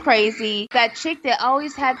 Denise was crazy. That chick that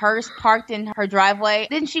always had hers parked in her driveway,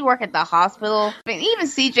 didn't she work at the hospital? I mean, even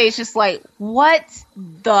CJ's just like, what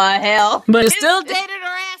the hell? But still dated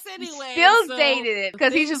her ass anyway. Still dated it.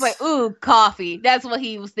 Because he's just like, ooh, coffee. That's what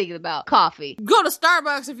he was thinking about. Coffee. Go to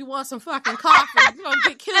Starbucks if you want some fucking coffee. You don't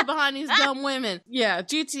get killed behind these dumb women. Yeah,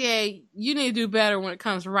 GTA, you need to do better when it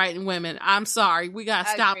comes to writing women. I'm sorry. We gotta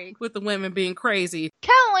stop with the women being crazy.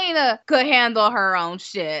 Catalina could handle her own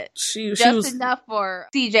shit. She was enough for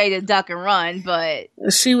CJ to duck and run, but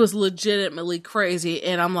she was legitimately crazy,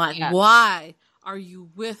 and I'm like, why are you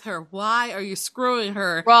with her? Why are you screwing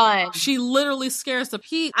her? Run. She literally scares the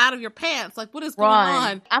pee out of your pants. Like, what is going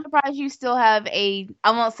on? I'm surprised you still have I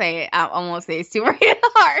won't say it's too rated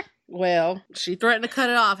hard. Well, she threatened to cut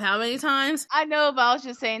it off how many times? I know, but I was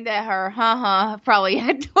just saying that her probably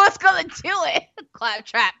was gonna do it.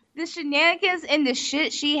 Claptrap. The shenanigans and the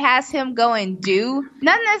shit she has him go and do,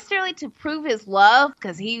 not necessarily to prove his love,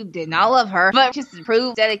 because he did not love her, but just to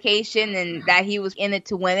prove dedication and that he was in it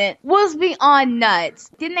to win it, was beyond nuts.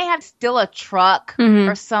 Didn't they have to steal a truck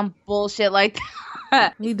or some bullshit like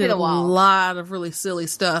that? He did a lot of really silly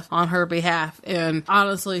stuff on her behalf, and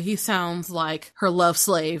honestly, he sounds like her love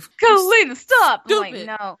slave. Catalina, stop! Stupid.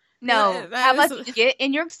 Like, no. No. How about you get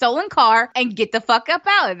in your stolen car and get the fuck up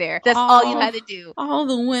out of there? That's all you had to do. All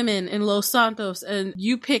the women in Los Santos, and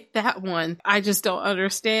you picked that one. I just don't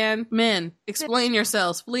understand. Men, explain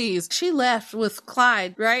yourselves, please. She left with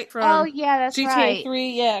Clyde, right? From that's GTA right. 3,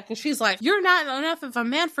 yeah, because she's like, you're not enough of a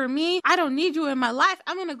man for me. I don't need you in my life.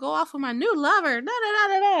 I'm gonna go off with my new lover. Da, da,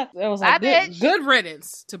 da, da, da. It was like, good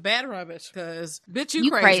riddance to bad rubbish, because bitch,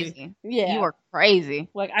 you crazy. Yeah. You were crazy.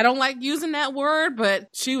 Like, I don't like using that word, but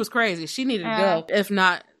she was crazy. She needed to go. If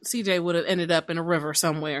not, CJ would have ended up in a river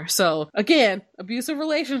somewhere. So again, abusive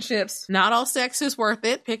relationships, not all sex is worth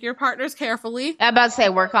it. Pick your partners carefully. I'm about to say,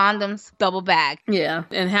 wear condoms, double bag. Yeah,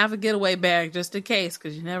 and have a getaway bag just in case,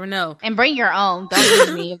 because you never know. And bring your own. Don't use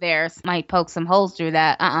any of theirs. Might poke some holes through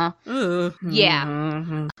that. Yeah.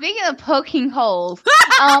 Mm-hmm. Speaking of poking holes,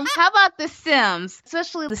 how about The Sims?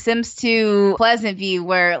 Especially The Sims 2 Pleasant View,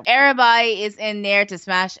 where everybody is in there to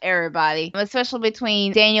smash everybody. Especially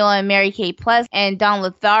between Daniel and Mary Kay Pleasant and Don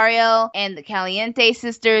Lothario and the Caliente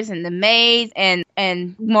sisters and the maids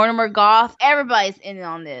and Mortimer Goth. Everybody's in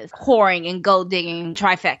on this whoring and gold digging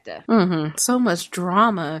trifecta. Mm-hmm. So much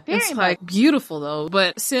drama. Very it's much. like beautiful though.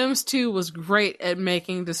 But Sims 2 was great at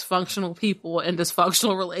making dysfunctional people and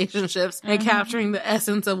dysfunctional relationships and capturing the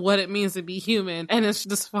essence of what it means to be human and its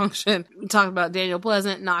dysfunction. We talked about Daniel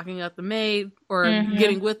Pleasant knocking up the maid or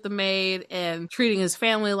getting with the maid and treating his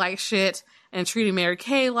family like shit. And treating Mary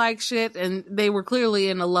Kay like shit, and they were clearly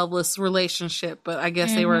in a loveless relationship, but I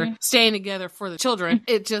guess they were staying together for the children.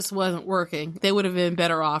 It just wasn't working. They would have been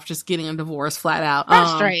better off just getting a divorce flat out.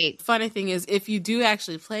 That's straight. Funny thing is, if you do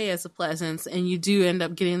actually play as the Pleasants and you do end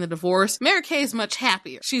up getting the divorce, Mary Kay is much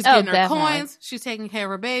happier. She's getting her coins, she's taking care of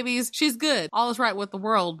her babies, she's good. All is right with the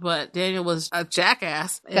world, but Daniel was a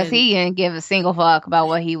jackass. Because he didn't give a single fuck about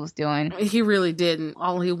what he was doing. He really didn't.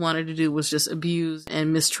 All he wanted to do was just abuse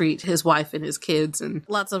and mistreat his wife and his kids, and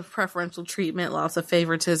lots of preferential treatment, lots of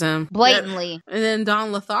favoritism. Blatantly. And then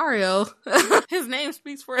Don Lothario, his name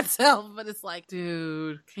speaks for itself, but it's like,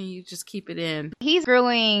 dude, can you just keep it in? He's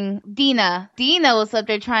screwing Dina. Dina was up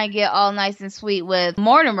there trying to get all nice and sweet with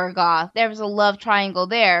Mortimer Goth. There was a love triangle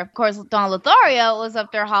there. Of course, Don Lothario was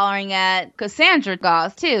up there hollering at Cassandra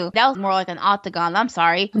Goth, too. That was more like an octagon. I'm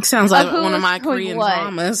sorry. It sounds like one of my Korean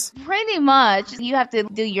dramas. Pretty much. You have to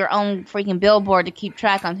do your own freaking billboard to keep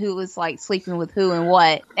track on who was like sleeping with who and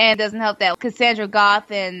what. And it doesn't help that Cassandra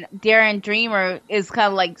Goth and Darren Dreamer is kind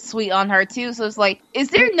of like sweet on her too. So it's like, is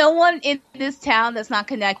there no one in this town that's not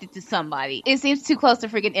connected to somebody? It seems too close to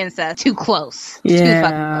freaking incest. Too close. Yeah. Too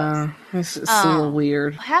fucking close. It's a little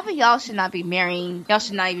weird. Half of y'all should not be marrying. Y'all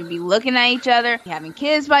should not even be looking at each other, having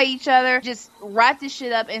kids by each other. Just wrap this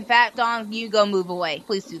shit up. In fact, Dawn, you go move away.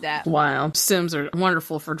 Please do that. Wow. Sims are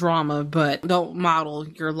wonderful for drama, but don't model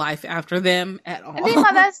your life after them at all. I think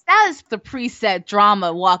that is the preset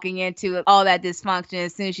drama walking into all that dysfunction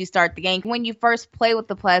as soon as you start the game. When you first play with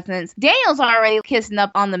the Pleasants, Daniel's already kissing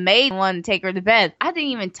up on the maid and wanting to take her to bed. I didn't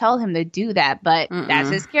even tell him to do that, but that's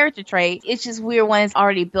his character trait. It's just weird when it's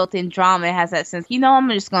already built in drama. It has that sense, I'm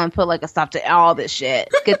just going to put like a stop to all this shit.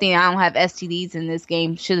 Good thing I don't have STDs in this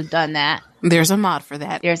game. Should have done that. There's a mod for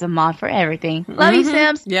that. There's a mod for everything. Love you,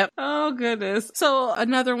 Sims. Yep. Oh, goodness. So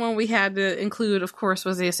another one we had to include, of course,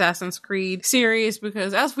 was the Assassin's Creed series,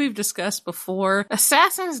 because as we've discussed before,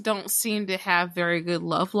 assassins don't seem to have very good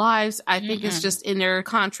love lives. I think it's just in their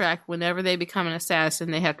contract, whenever they become an assassin,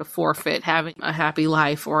 they have to forfeit having a happy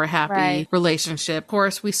life or a happy relationship. Of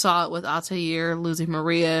course, we saw it with Altair losing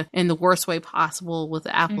Maria in the worst way possible with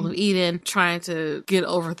the Apple of Eden, trying to get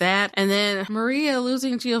over that. And then Maria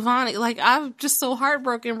losing Giovanni. Like, I'm just so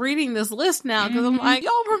heartbroken reading this list now, because I'm like,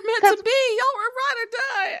 y'all were meant to be. Y'all were ride or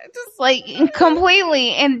die. Just like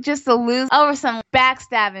completely, and just to lose over some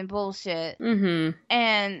backstabbing bullshit.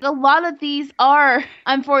 And a lot of these are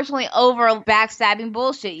unfortunately over backstabbing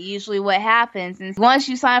bullshit. Usually what happens, and once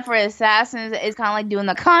you sign for assassins, it's kind of like doing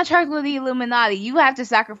a contract with the Illuminati. You have to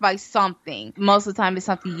sacrifice something. Most of the time it's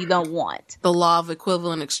something you don't want. The law of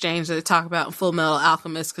equivalent exchange that they talk about in Full Metal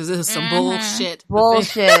Alchemist, because this is some bullshit.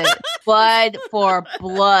 Blood for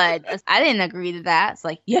blood. I didn't agree to that. It's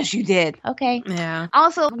like, yes, you did. Okay. Yeah.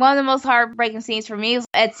 Also, one of the most heartbreaking scenes for me was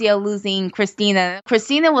Ezio losing Christina.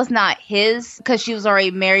 Christina was not his, because she was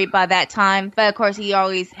already married by that time. But of course, he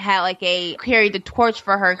always had carried the torch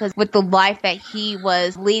for her, because with the life that he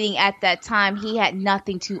was leading at that time, he had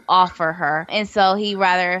nothing to offer her. And so he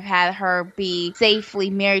rather had her be safely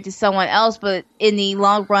married to someone else. But in the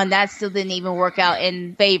long run, that still didn't even work out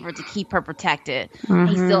in favor to keep her protected.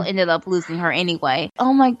 He still ended up losing her anyway.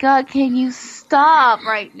 Oh my god, can you stop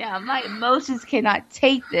right now? My emotions cannot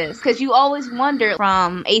take this. Because you always wonder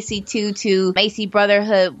from AC2 to AC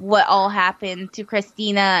Brotherhood what all happened to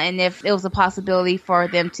Christina and if there was a possibility for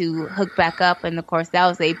them to hook back up. And of course, that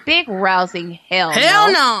was a big rousing hell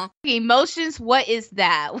no. Emotions, what is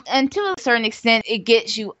that? And to a certain extent, it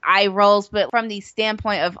gets you eye rolls, but from the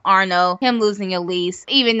standpoint of Arno, him losing Elise,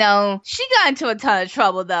 even though she got into a ton of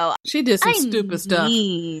trouble though. She did some stupid stuff.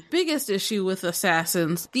 Biggest issue with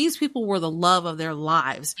Assassins, these people were the love of their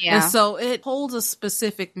lives. Yeah. And so it holds a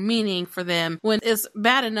specific meaning for them when it's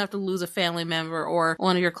bad enough to lose a family member or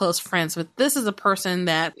one of your close friends. But this is a person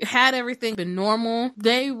that had everything been normal,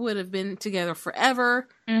 they would have been together forever.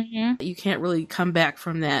 Mm-hmm. You can't really come back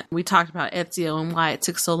from that. We talked about Ezio and why it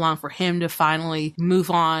took so long for him to finally move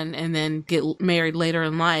on and then get married later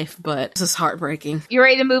in life, but this is heartbreaking. You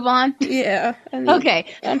ready to move on? Yeah. Okay.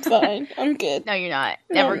 I'm fine. I'm good. No, you're not.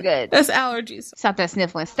 Never good. That's allergies. Stop that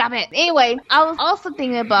sniffling. Stop it. Anyway, I was also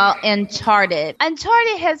thinking about Uncharted.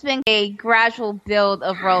 Uncharted has been a gradual build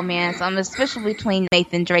of romance, especially between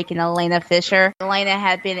Nathan Drake and Elena Fisher. Elena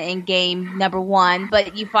had been in game number 1,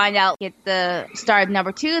 but you find out at the start of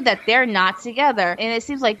number 2 that they're not together. And it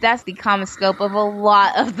seems like that's the common scope of a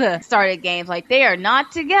lot of the started games. Like, they are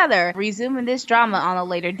not together. Resuming this drama on a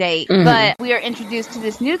later date. Mm-hmm. But we are introduced to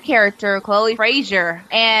this new character, Chloe Frazier.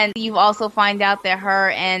 And you also find out that her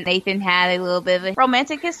and Nathan had a little bit of a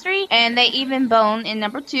romantic history. And they even bone in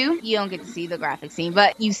number 2. You don't get to see the graphic scene,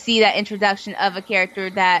 but you see that introduction of a character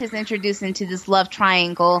that is introduced into this love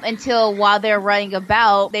triangle until while they're running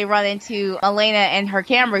about, they run into Elena and her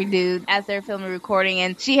camera dude as they're filming recording.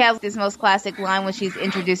 And she has this most classic line when she's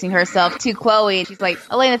introducing herself to Chloe, and she's like,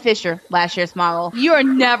 Elena Fisher, last year's model. You are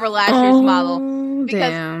never last year's model.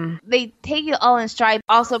 Because they take it all in stride.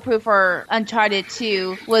 Also proof for Uncharted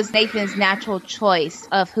 2 was Nathan's natural choice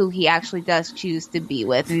of who he actually does choose to be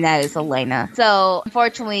with, and that is Elena. So,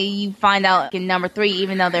 unfortunately, you find out in number 3,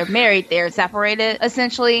 even though they're married, they're separated,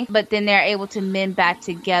 essentially, but then they're able to mend back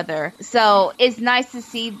together. So, it's nice to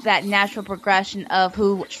see that natural progression of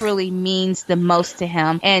who truly means the most to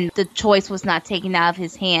him, and the choice was not taken out of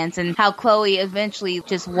his hands, and how Chloe eventually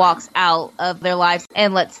just walks out of their lives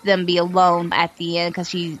and lets them be alone at the end because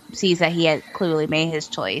she sees that he had clearly made his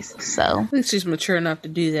choice. So I think she's mature enough to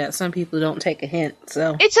do that. Some people don't take a hint,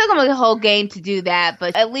 so it took him a whole game to do that,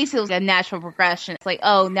 but at least it was a natural progression. It's like,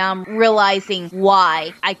 oh, now I'm realizing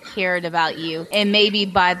why I cared about you, and maybe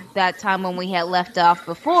by that time when we had left off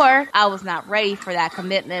before, I was not ready for that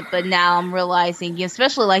commitment, but now I'm realizing,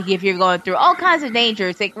 especially like if you're going through all kinds of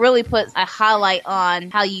dangers, it really puts a highlight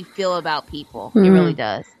on how you feel about people. It really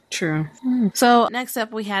does. True. So next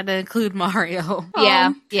up, we had to include Mario.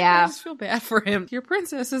 Yeah. I just feel bad for him. Your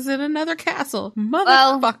princess is in another castle,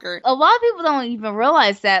 motherfucker. Well, a lot of people don't even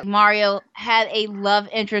realize that Mario had a love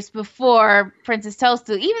interest before Princess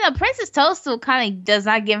Toadstool. Even though Princess Toadstool kind of does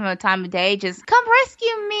not give him a time of day, just come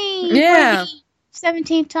rescue me. Yeah.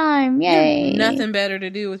 17th time. Yay. Nothing better to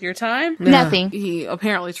do with your time? Nothing. He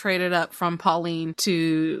apparently traded up from Pauline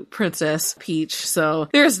to Princess Peach. So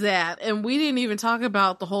there's that. And we didn't even talk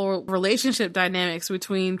about the whole relationship dynamics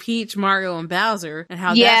between Peach, Mario, and Bowser and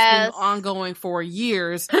how that's been ongoing for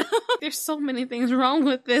years. There's so many things wrong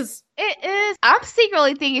with this. It is. I'm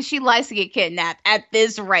secretly thinking she likes to get kidnapped at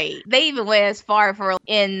this rate. They even went as far for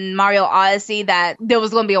in Mario Odyssey that there was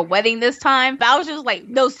going to be a wedding this time. Bowser was like,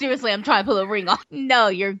 no, seriously, I'm trying to put a ring on. No,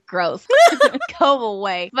 you're gross. Go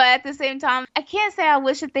away. But at the same time, I can't say I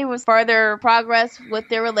wish that there was further progress with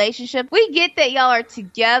their relationship. We get that y'all are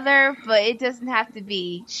together, but it doesn't have to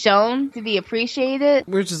be shown to be appreciated.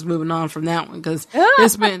 We're just moving on from that one because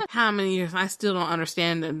it's been how many years? I still don't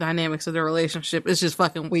understand the dynamics of their relationship. It's just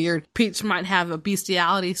fucking weird. Peach might have a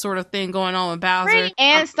bestiality sort of thing going on with Bowser.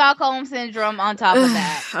 And Stockholm Syndrome on top of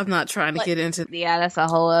that. I'm not trying to get into... Yeah, that's a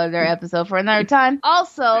whole other episode for another time.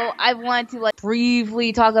 Also, I want to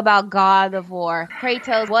briefly talk about God of War.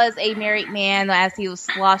 Kratos was a married man as he was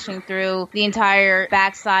sloshing through the entire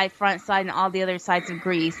backside, front side, and all the other sides of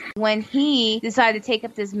Greece. When he decided to take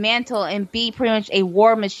up this mantle and be pretty much a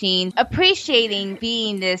war machine, appreciating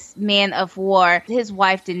being this man of war, his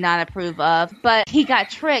wife did not approve of. But he got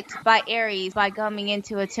tricked by Ares by coming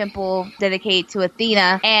into a temple dedicated to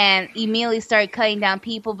Athena and immediately started cutting down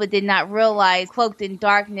people, but did not realize, cloaked in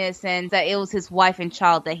darkness, and that it was his wife and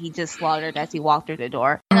child that he just slaughtered as he walked through the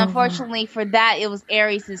door. And unfortunately for that, it was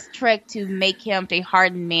Ares' trick to make him a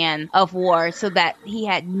hardened man of war so that he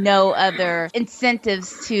had no other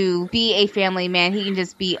incentives to be a family man. He can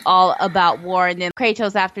just be all about war. And then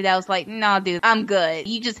Kratos after that was like, no, dude, I'm good.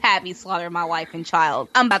 You just had me slaughter my wife and child.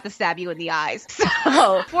 I'm about to stab you in the eyes.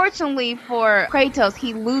 So, unfortunately for Kratos,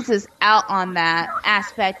 he loses out on that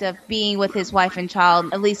aspect of being with his wife and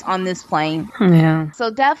child, at least on this plane. Yeah. So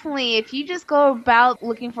definitely, if you just go about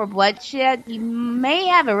looking for bloodshed, you may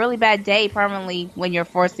have a really bad day permanently when you're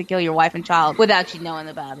forced to kill your wife and child without you knowing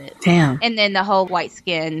about it. Damn. And then the whole white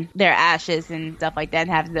skin, their ashes and stuff like that, and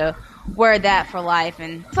have to wear that for life.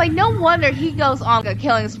 And it's like, no wonder he goes on a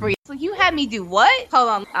killing spree. So you had me do what? Hold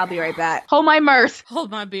on, I'll be right back. Hold my mirth. Hold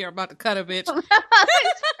my beer, I'm about to cut a bitch. Pretty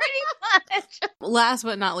much. Last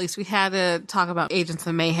but not least, we had to talk about Agents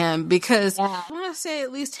of Mayhem because I want to say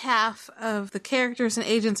at least half of the characters in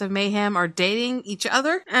Agents of Mayhem are dating each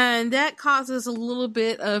other. And that causes a little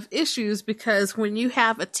bit of issues because when you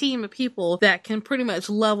have a team of people that can pretty much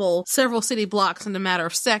level several city blocks in a matter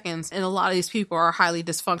of seconds, and a lot of these people are highly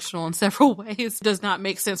dysfunctional in several ways, it does not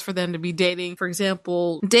make sense for them to be dating. For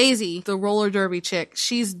example, Daisy, the roller derby chick,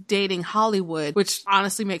 she's dating Hollywood, which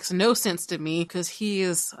honestly makes no sense to me because he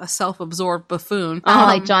is a self-absorbed buffoon.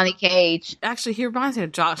 Like Johnny Cage. Actually, he reminds me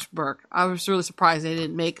of Josh Burke. I was really surprised they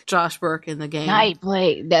didn't make Josh Burke in the game.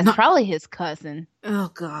 Nightblade. That's probably his cousin.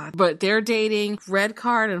 Oh, God. But they're dating. Red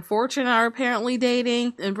Card and Fortune are apparently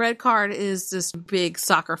dating. And Red Card is this big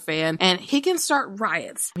soccer fan. And he can start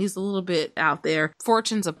riots. He's a little bit out there.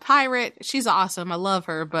 Fortune's a pirate. She's awesome. I love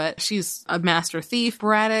her. But she's a master thief.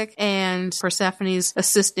 Braddock and Persephone's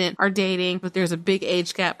assistant are dating. But there's a big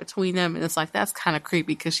age gap between them. And it's like, that's kind of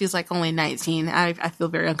creepy because she's like only 19. I feel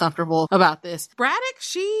very uncomfortable about this. Braddock,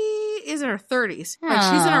 she is in her 30s. Like,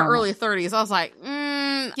 she's in her early 30s. I was like,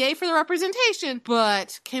 yay for the representation.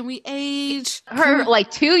 But can we age her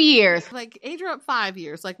like 2 years? Like, age her up 5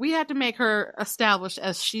 years. Like, we had to make her established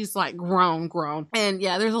as she's like grown. And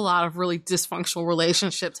yeah, there's a lot of really dysfunctional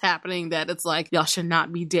relationships happening that it's like, y'all should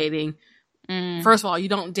not be dating. First of all, you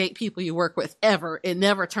don't date people you work with ever. It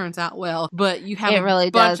never turns out well. But you have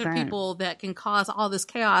bunch of people that can cause all this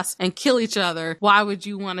chaos and kill each other. Why would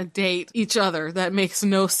you want to date each other? That makes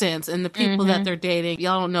no sense. And the people that they're dating,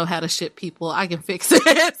 y'all don't know how to ship people. I can fix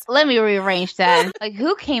it. Let me rearrange that. Like,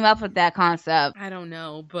 who came up with that concept? I don't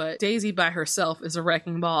know, but Daisy by herself is a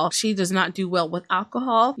wrecking ball. She does not do well with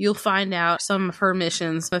alcohol. You'll find out some of her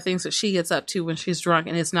missions, the things that she gets up to when she's drunk,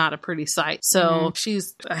 and it's not a pretty sight. So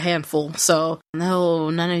she's a handful. So no,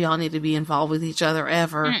 none of y'all need to be involved with each other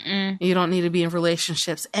ever. You don't need to be in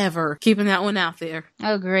relationships ever. Keeping that one out there.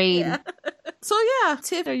 Agreed. Yeah. So yeah,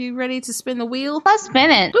 Tiff, are you ready to spin the wheel? Let's spin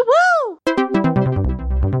it. Woo-woo!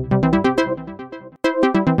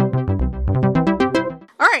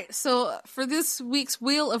 All right, so for this week's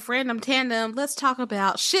Wheel of Random Tandem, let's talk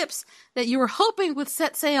about ships that you were hoping would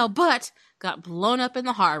set sail, but got blown up in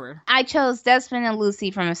the harbor. I chose Desmond and Lucy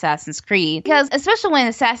from Assassin's Creed because, especially when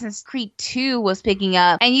Assassin's Creed 2 was picking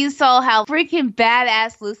up and you saw how freaking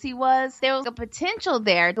badass Lucy was, there was a potential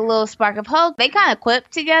there, the little spark of hope. They kind of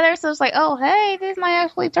clipped together, so it's like, oh, hey, this might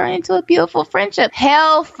actually turn into a beautiful friendship.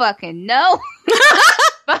 Hell fucking no.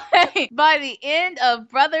 By the end of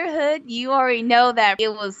Brotherhood, you already know that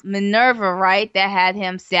it was Minerva, right, that had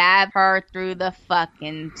him stab her through the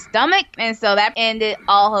fucking stomach. And so that ended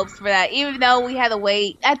all hopes for that. Even though we had to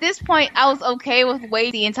wait. At this point, I was okay with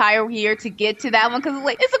waiting the entire year to get to that one because it's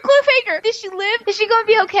like, it's a cliffhanger. Did she live? Is she going to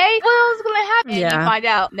be okay? What was going to happen? Yeah. And you find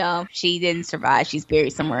out, no, she didn't survive. She's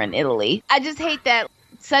buried somewhere in Italy. I just hate that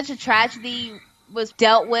such a tragedy was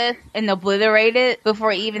dealt with and obliterated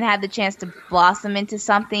before it even had the chance to blossom into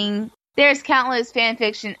something. There's countless fan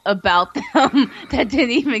fiction about them that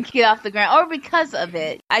didn't even get off the ground, or because of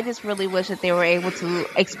it. I just really wish that they were able to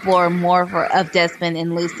explore more of Desmond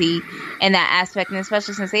and Lucy in that aspect, and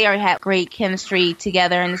especially since they already had great chemistry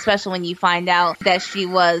together, and especially when you find out that she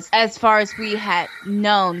was, as far as we had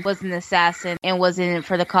known, was an assassin and was in it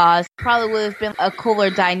for the cause. Probably would have been a cooler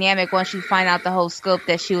dynamic once you find out the whole scope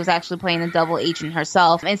that she was actually playing a double agent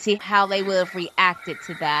herself, and see how they would have reacted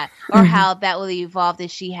to that, or how that would have evolved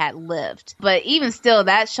if she had lived. But even still,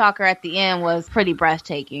 that shocker at the end was pretty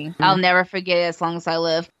breathtaking. I'll never forget it as long as I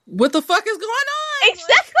live. What the fuck is going on?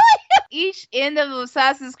 Exactly! Each end of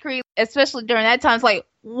Assassin's Creed, especially during that time, it's like,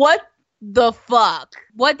 what the fuck?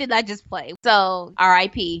 What did I just play? So,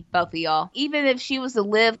 R.I.P. both of y'all. Even if she was to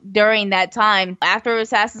live during that time, after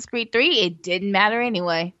Assassin's Creed 3, it didn't matter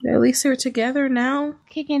anyway. At least they're together now.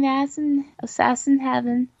 Kicking ass in Assassin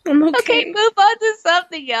Heaven. I'm okay, move on to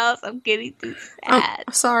something else. I'm getting too sad.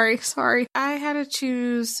 Sorry. I had to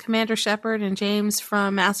choose Commander Shepard and James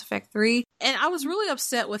from Mass Effect 3. And I was really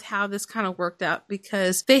upset with how this kind of worked out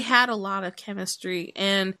because they had a lot of chemistry.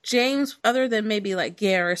 And James, other than maybe like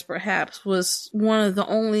Garrus perhaps, was one of the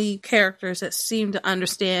only characters that seemed to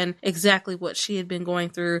understand exactly what she had been going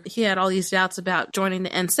through. He had all these doubts about joining the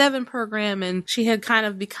N7 program, and she had kind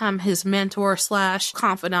of become his mentor /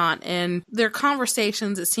 confidant, and their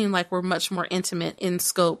conversations, it seemed like, were much more intimate in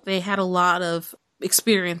scope. They had a lot of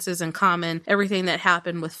experiences in common, everything that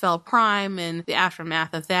happened with Fell Prime and the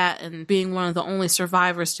aftermath of that, and being one of the only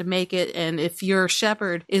survivors to make it. And if your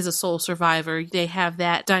shepherd is a sole survivor, they have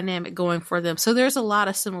that dynamic going for them. So there's a lot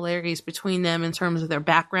of similarities between them in terms of their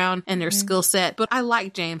background and their skill set. But I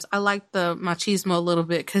like James. I like the machismo a little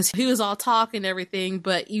bit because he was all talk and everything,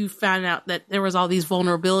 but you found out that there was all these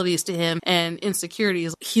vulnerabilities to him and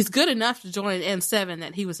insecurities. He's good enough to join N7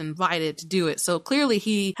 that he was invited to do it. So clearly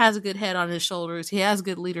he has a good head on his shoulders. He has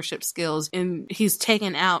good leadership skills, and he's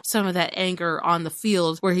taken out some of that anger on the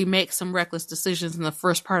field where he makes some reckless decisions in the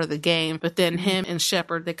first part of the game, but then him and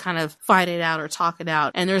Shepard, they kind of fight it out or talk it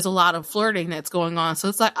out, and there's a lot of flirting that's going on. So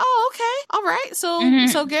it's like, oh, okay, all right. So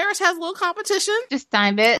Garrus has a little competition. Just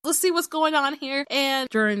time it. Let's see what's going on here. And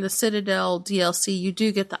during the Citadel DLC, you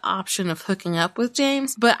do get the option of hooking up with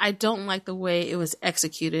James, but I don't like the way it was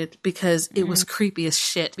executed because it was creepy as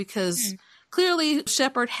shit. Because clearly,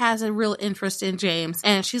 Shepard has a real interest in James,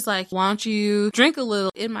 and she's like, why don't you drink a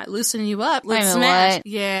little? It might loosen you up. Let's smash. What?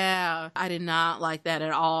 Yeah, I did not like that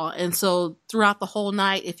at all. And so throughout the whole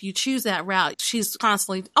night, if you choose that route, she's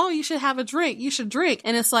constantly, oh, you should have a drink. You should drink.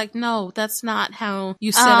 And it's like, no, that's not how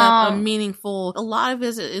you set up a meaningful, a lot of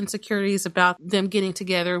his insecurities about them getting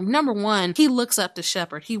together. Number one, he looks up to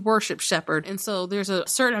Shepard. He worships Shepard. And so there's a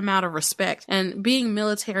certain amount of respect. And being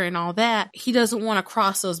military and all that, he doesn't want to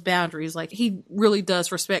cross those boundaries. Like, he really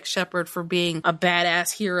does respect Shepard for being a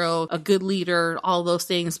badass hero, a good leader, all those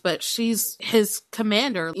things, but she's his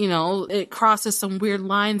commander. You know, it crosses some weird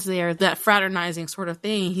lines there, that fraternizing sort of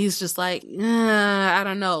thing. He's just like, I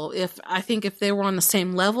don't know. I think if they were on the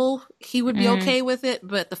same level, he would be okay with it,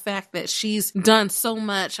 but the fact that she's done so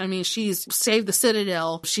much, I mean, she's saved the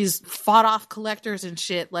Citadel, she's fought off collectors and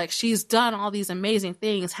shit, like, she's done all these amazing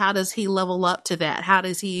things. How does he level up to that? How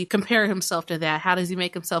does he compare himself to that? How does he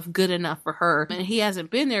make himself good enough for her? And he hasn't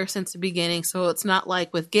been there since the beginning, so it's not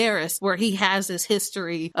like with Garrus, where he has this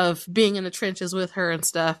history of being in the trenches with her and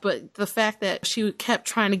stuff. But the fact that she kept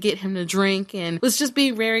trying to get him to drink and was just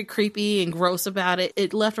being very creepy and gross about it,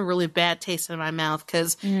 it left a really bad taste in my mouth,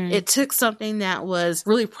 because it took something that was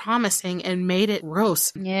really promising and made it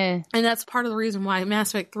gross. Yeah. And that's part of the reason why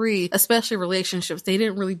Mass Effect 3, especially relationships, they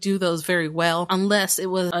didn't really do those very well unless it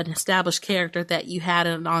was an established character that you had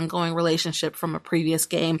an ongoing relationship from a previous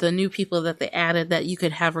game. The new people that they added that you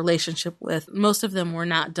could have relationship with, most of them were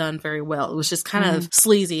not done very well. It was just kind of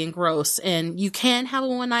sleazy and gross, and you can have a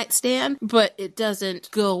one night stand, but it doesn't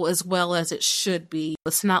go as well as it should be.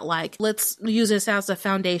 It's not like, let's use this as a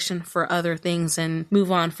foundation for other things and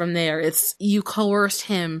move on from there. It's, you coerced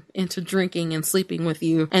him into drinking and sleeping with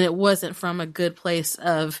you, and it wasn't from a good place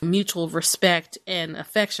of mutual respect and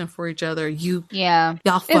affection for each other. Y'all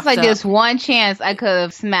it's like up. There's one chance I could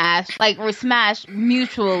have smashed, like, we're smashed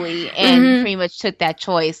mutually, and pretty much took that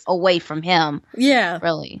choice away from him. Yeah.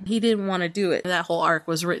 Really. He didn't want to do it. That whole arc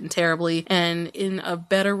was written terribly, and in a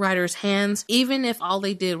better writer's hands, even if all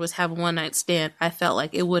they did was have a one night stand, I felt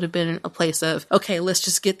like it would have been a place of, okay, let's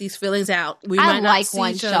just get these feelings out. We might not like see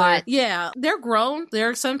one each shot. Other. Yeah. They're grown. There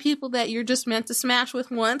are some people that you're just meant to smash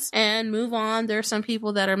with once and move on. There are some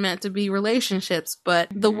people that are meant to be relationships, but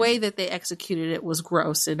the way that they executed it was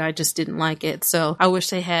gross, and I just didn't like it. So I wish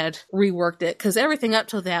they had reworked it, because everything up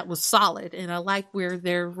to that was solid, and I like where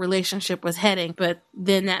their relationship was heading, but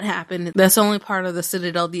then that happened. That's the only part of the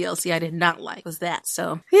Citadel DLC I did not like, was that.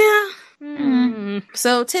 So yeah.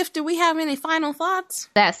 So Tiff, do we have any final thoughts?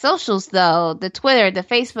 That socials though, the Twitter, the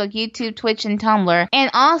Facebook, YouTube, Twitch, and Tumblr.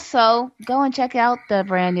 And also go and check out the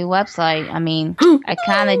brand new website. I mean, I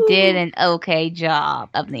kind of did an okay job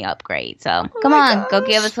of the upgrade. So come on, go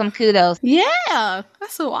give us some kudos. Yeah,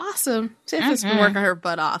 that's so awesome. Tiff has been working her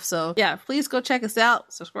butt off. So yeah, please go check us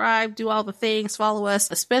out, subscribe, do all the things, follow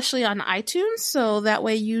us, especially on iTunes, so that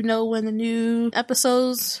way you know when the new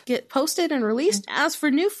episodes get posted and released. As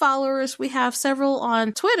for new followers, we have several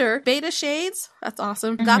on Twitter. Beta Shades, that's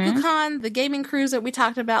awesome. Gakukan, the gaming cruise that we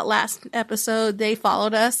talked about last episode, they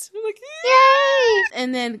followed us. We're like, yay!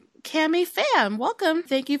 And then Cami Fam. Welcome.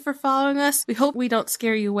 Thank you for following us. We hope we don't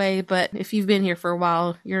scare you away, but if you've been here for a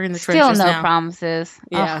while, you're in the trenches now. Still no promises.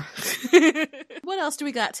 Yeah. What else do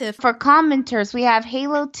we got, Tiff? For commenters, we have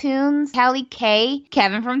Halo Tunes, Callie K,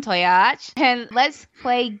 Kevin from Toyach, and Let's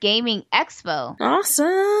Play Gaming Expo.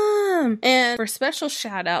 Awesome. And for special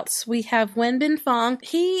shout outs, we have Wenbin Fong.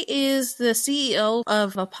 He is the CEO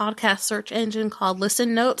of a podcast search engine called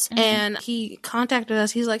Listen Notes, and he contacted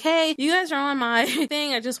us. He's like, hey, you guys are on my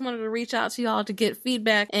thing. I just wanted to reach out to y'all to get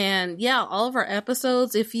feedback. And yeah, all of our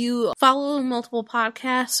episodes, if you follow multiple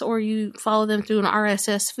podcasts or you follow them through an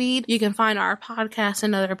RSS feed, you can find our podcast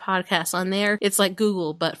and other podcasts on there. It's like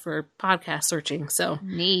Google, but for podcast searching. So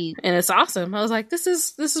neat. And it's awesome. I was like, this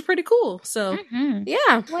is pretty cool. So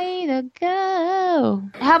yeah. Way to go.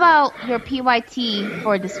 How about your PYT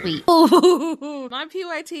for this week? Ooh, my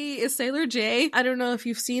PYT is Sailor J. I don't know if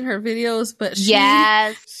you've seen her videos, but she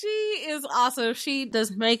is awesome. She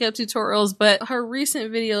does makeup tutorials, but her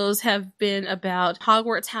recent videos have been about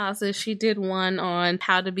Hogwarts houses. She did one on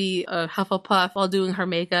how to be a Hufflepuff while doing her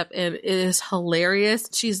makeup, and it is hilarious.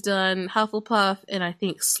 She's done Hufflepuff and I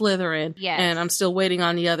think Slytherin. Yes. And I'm still waiting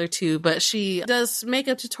on the other two, but she does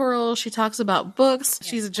makeup tutorials. She talks about books. Yes.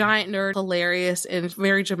 She's a giant nerd, hilarious and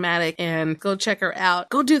very dramatic, and go check her out.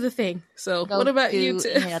 Go do the thing. So what about you,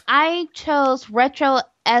 Tiff? I chose retrosfx.com.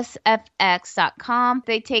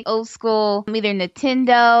 They take old school, either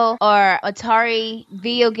Nintendo or Atari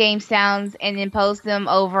video game sounds and then post them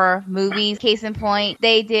over movies. Case in point,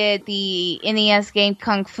 they did the NES game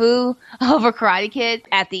Kung Fu over Karate Kid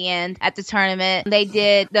at the end, at the tournament. They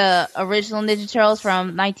did the original Ninja Turtles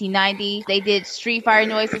from 1990. They did Street Fighter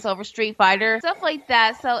noises over Street Fighter, stuff like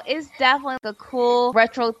that. So it's definitely a cool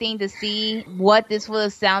retro thing to see what this would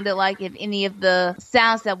have sounded like if any of the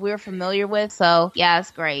sounds that we're familiar with. So yeah,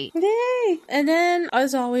 it's great. Yay! And then,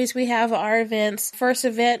 as always, we have our events. First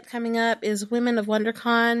event coming up is Women of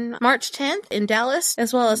WonderCon, March 10th in Dallas,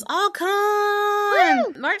 as well as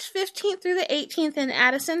AllCon, March 15th through the 18th in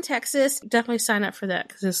Addison, Texas. Definitely sign up for that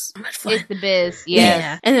because it's so much fun. It's the biz,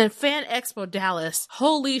 yeah. And then Fan Expo Dallas.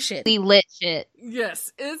 Holy shit. We lit shit.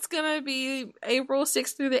 Yes, it's gonna be April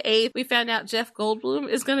 6th through the 8th. We found out Jeff Goldblum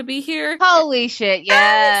is gonna be here. Holy shit,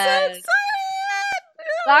 yes. I'm so excited.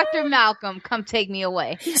 Dr. Malcolm, come take me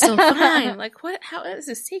away. He's so fine. Like, what? How is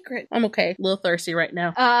a secret? I'm okay. A little thirsty right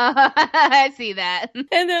now. I see that.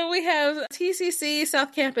 And then we have TCC,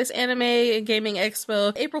 South Campus Anime and Gaming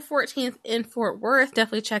Expo, April 14th in Fort Worth.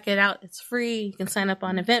 Definitely check it out. It's free. You can sign up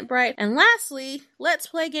on Eventbrite. And lastly, Let's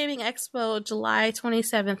Play Gaming Expo, July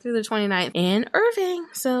 27th through the 29th in Irving.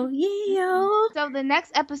 So, yeah. So the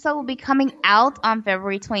next episode will be coming out on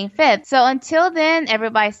February 25th. So until then,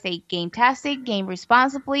 everybody stay game-tastic, game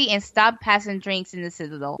responsibly, and stop passing drinks in the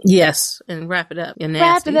Citadel. Yes, and wrap it up.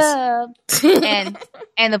 Wrap it up.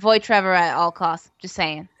 and avoid Trevor at all costs. Just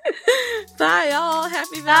saying. Bye, y'all.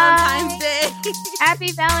 Happy Valentine's Day.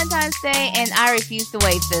 Happy Valentine's Day, and I refuse to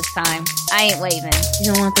wave this time. I ain't waving.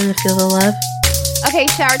 You don't want them to feel the love? Okay,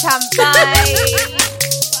 shower time. Bye.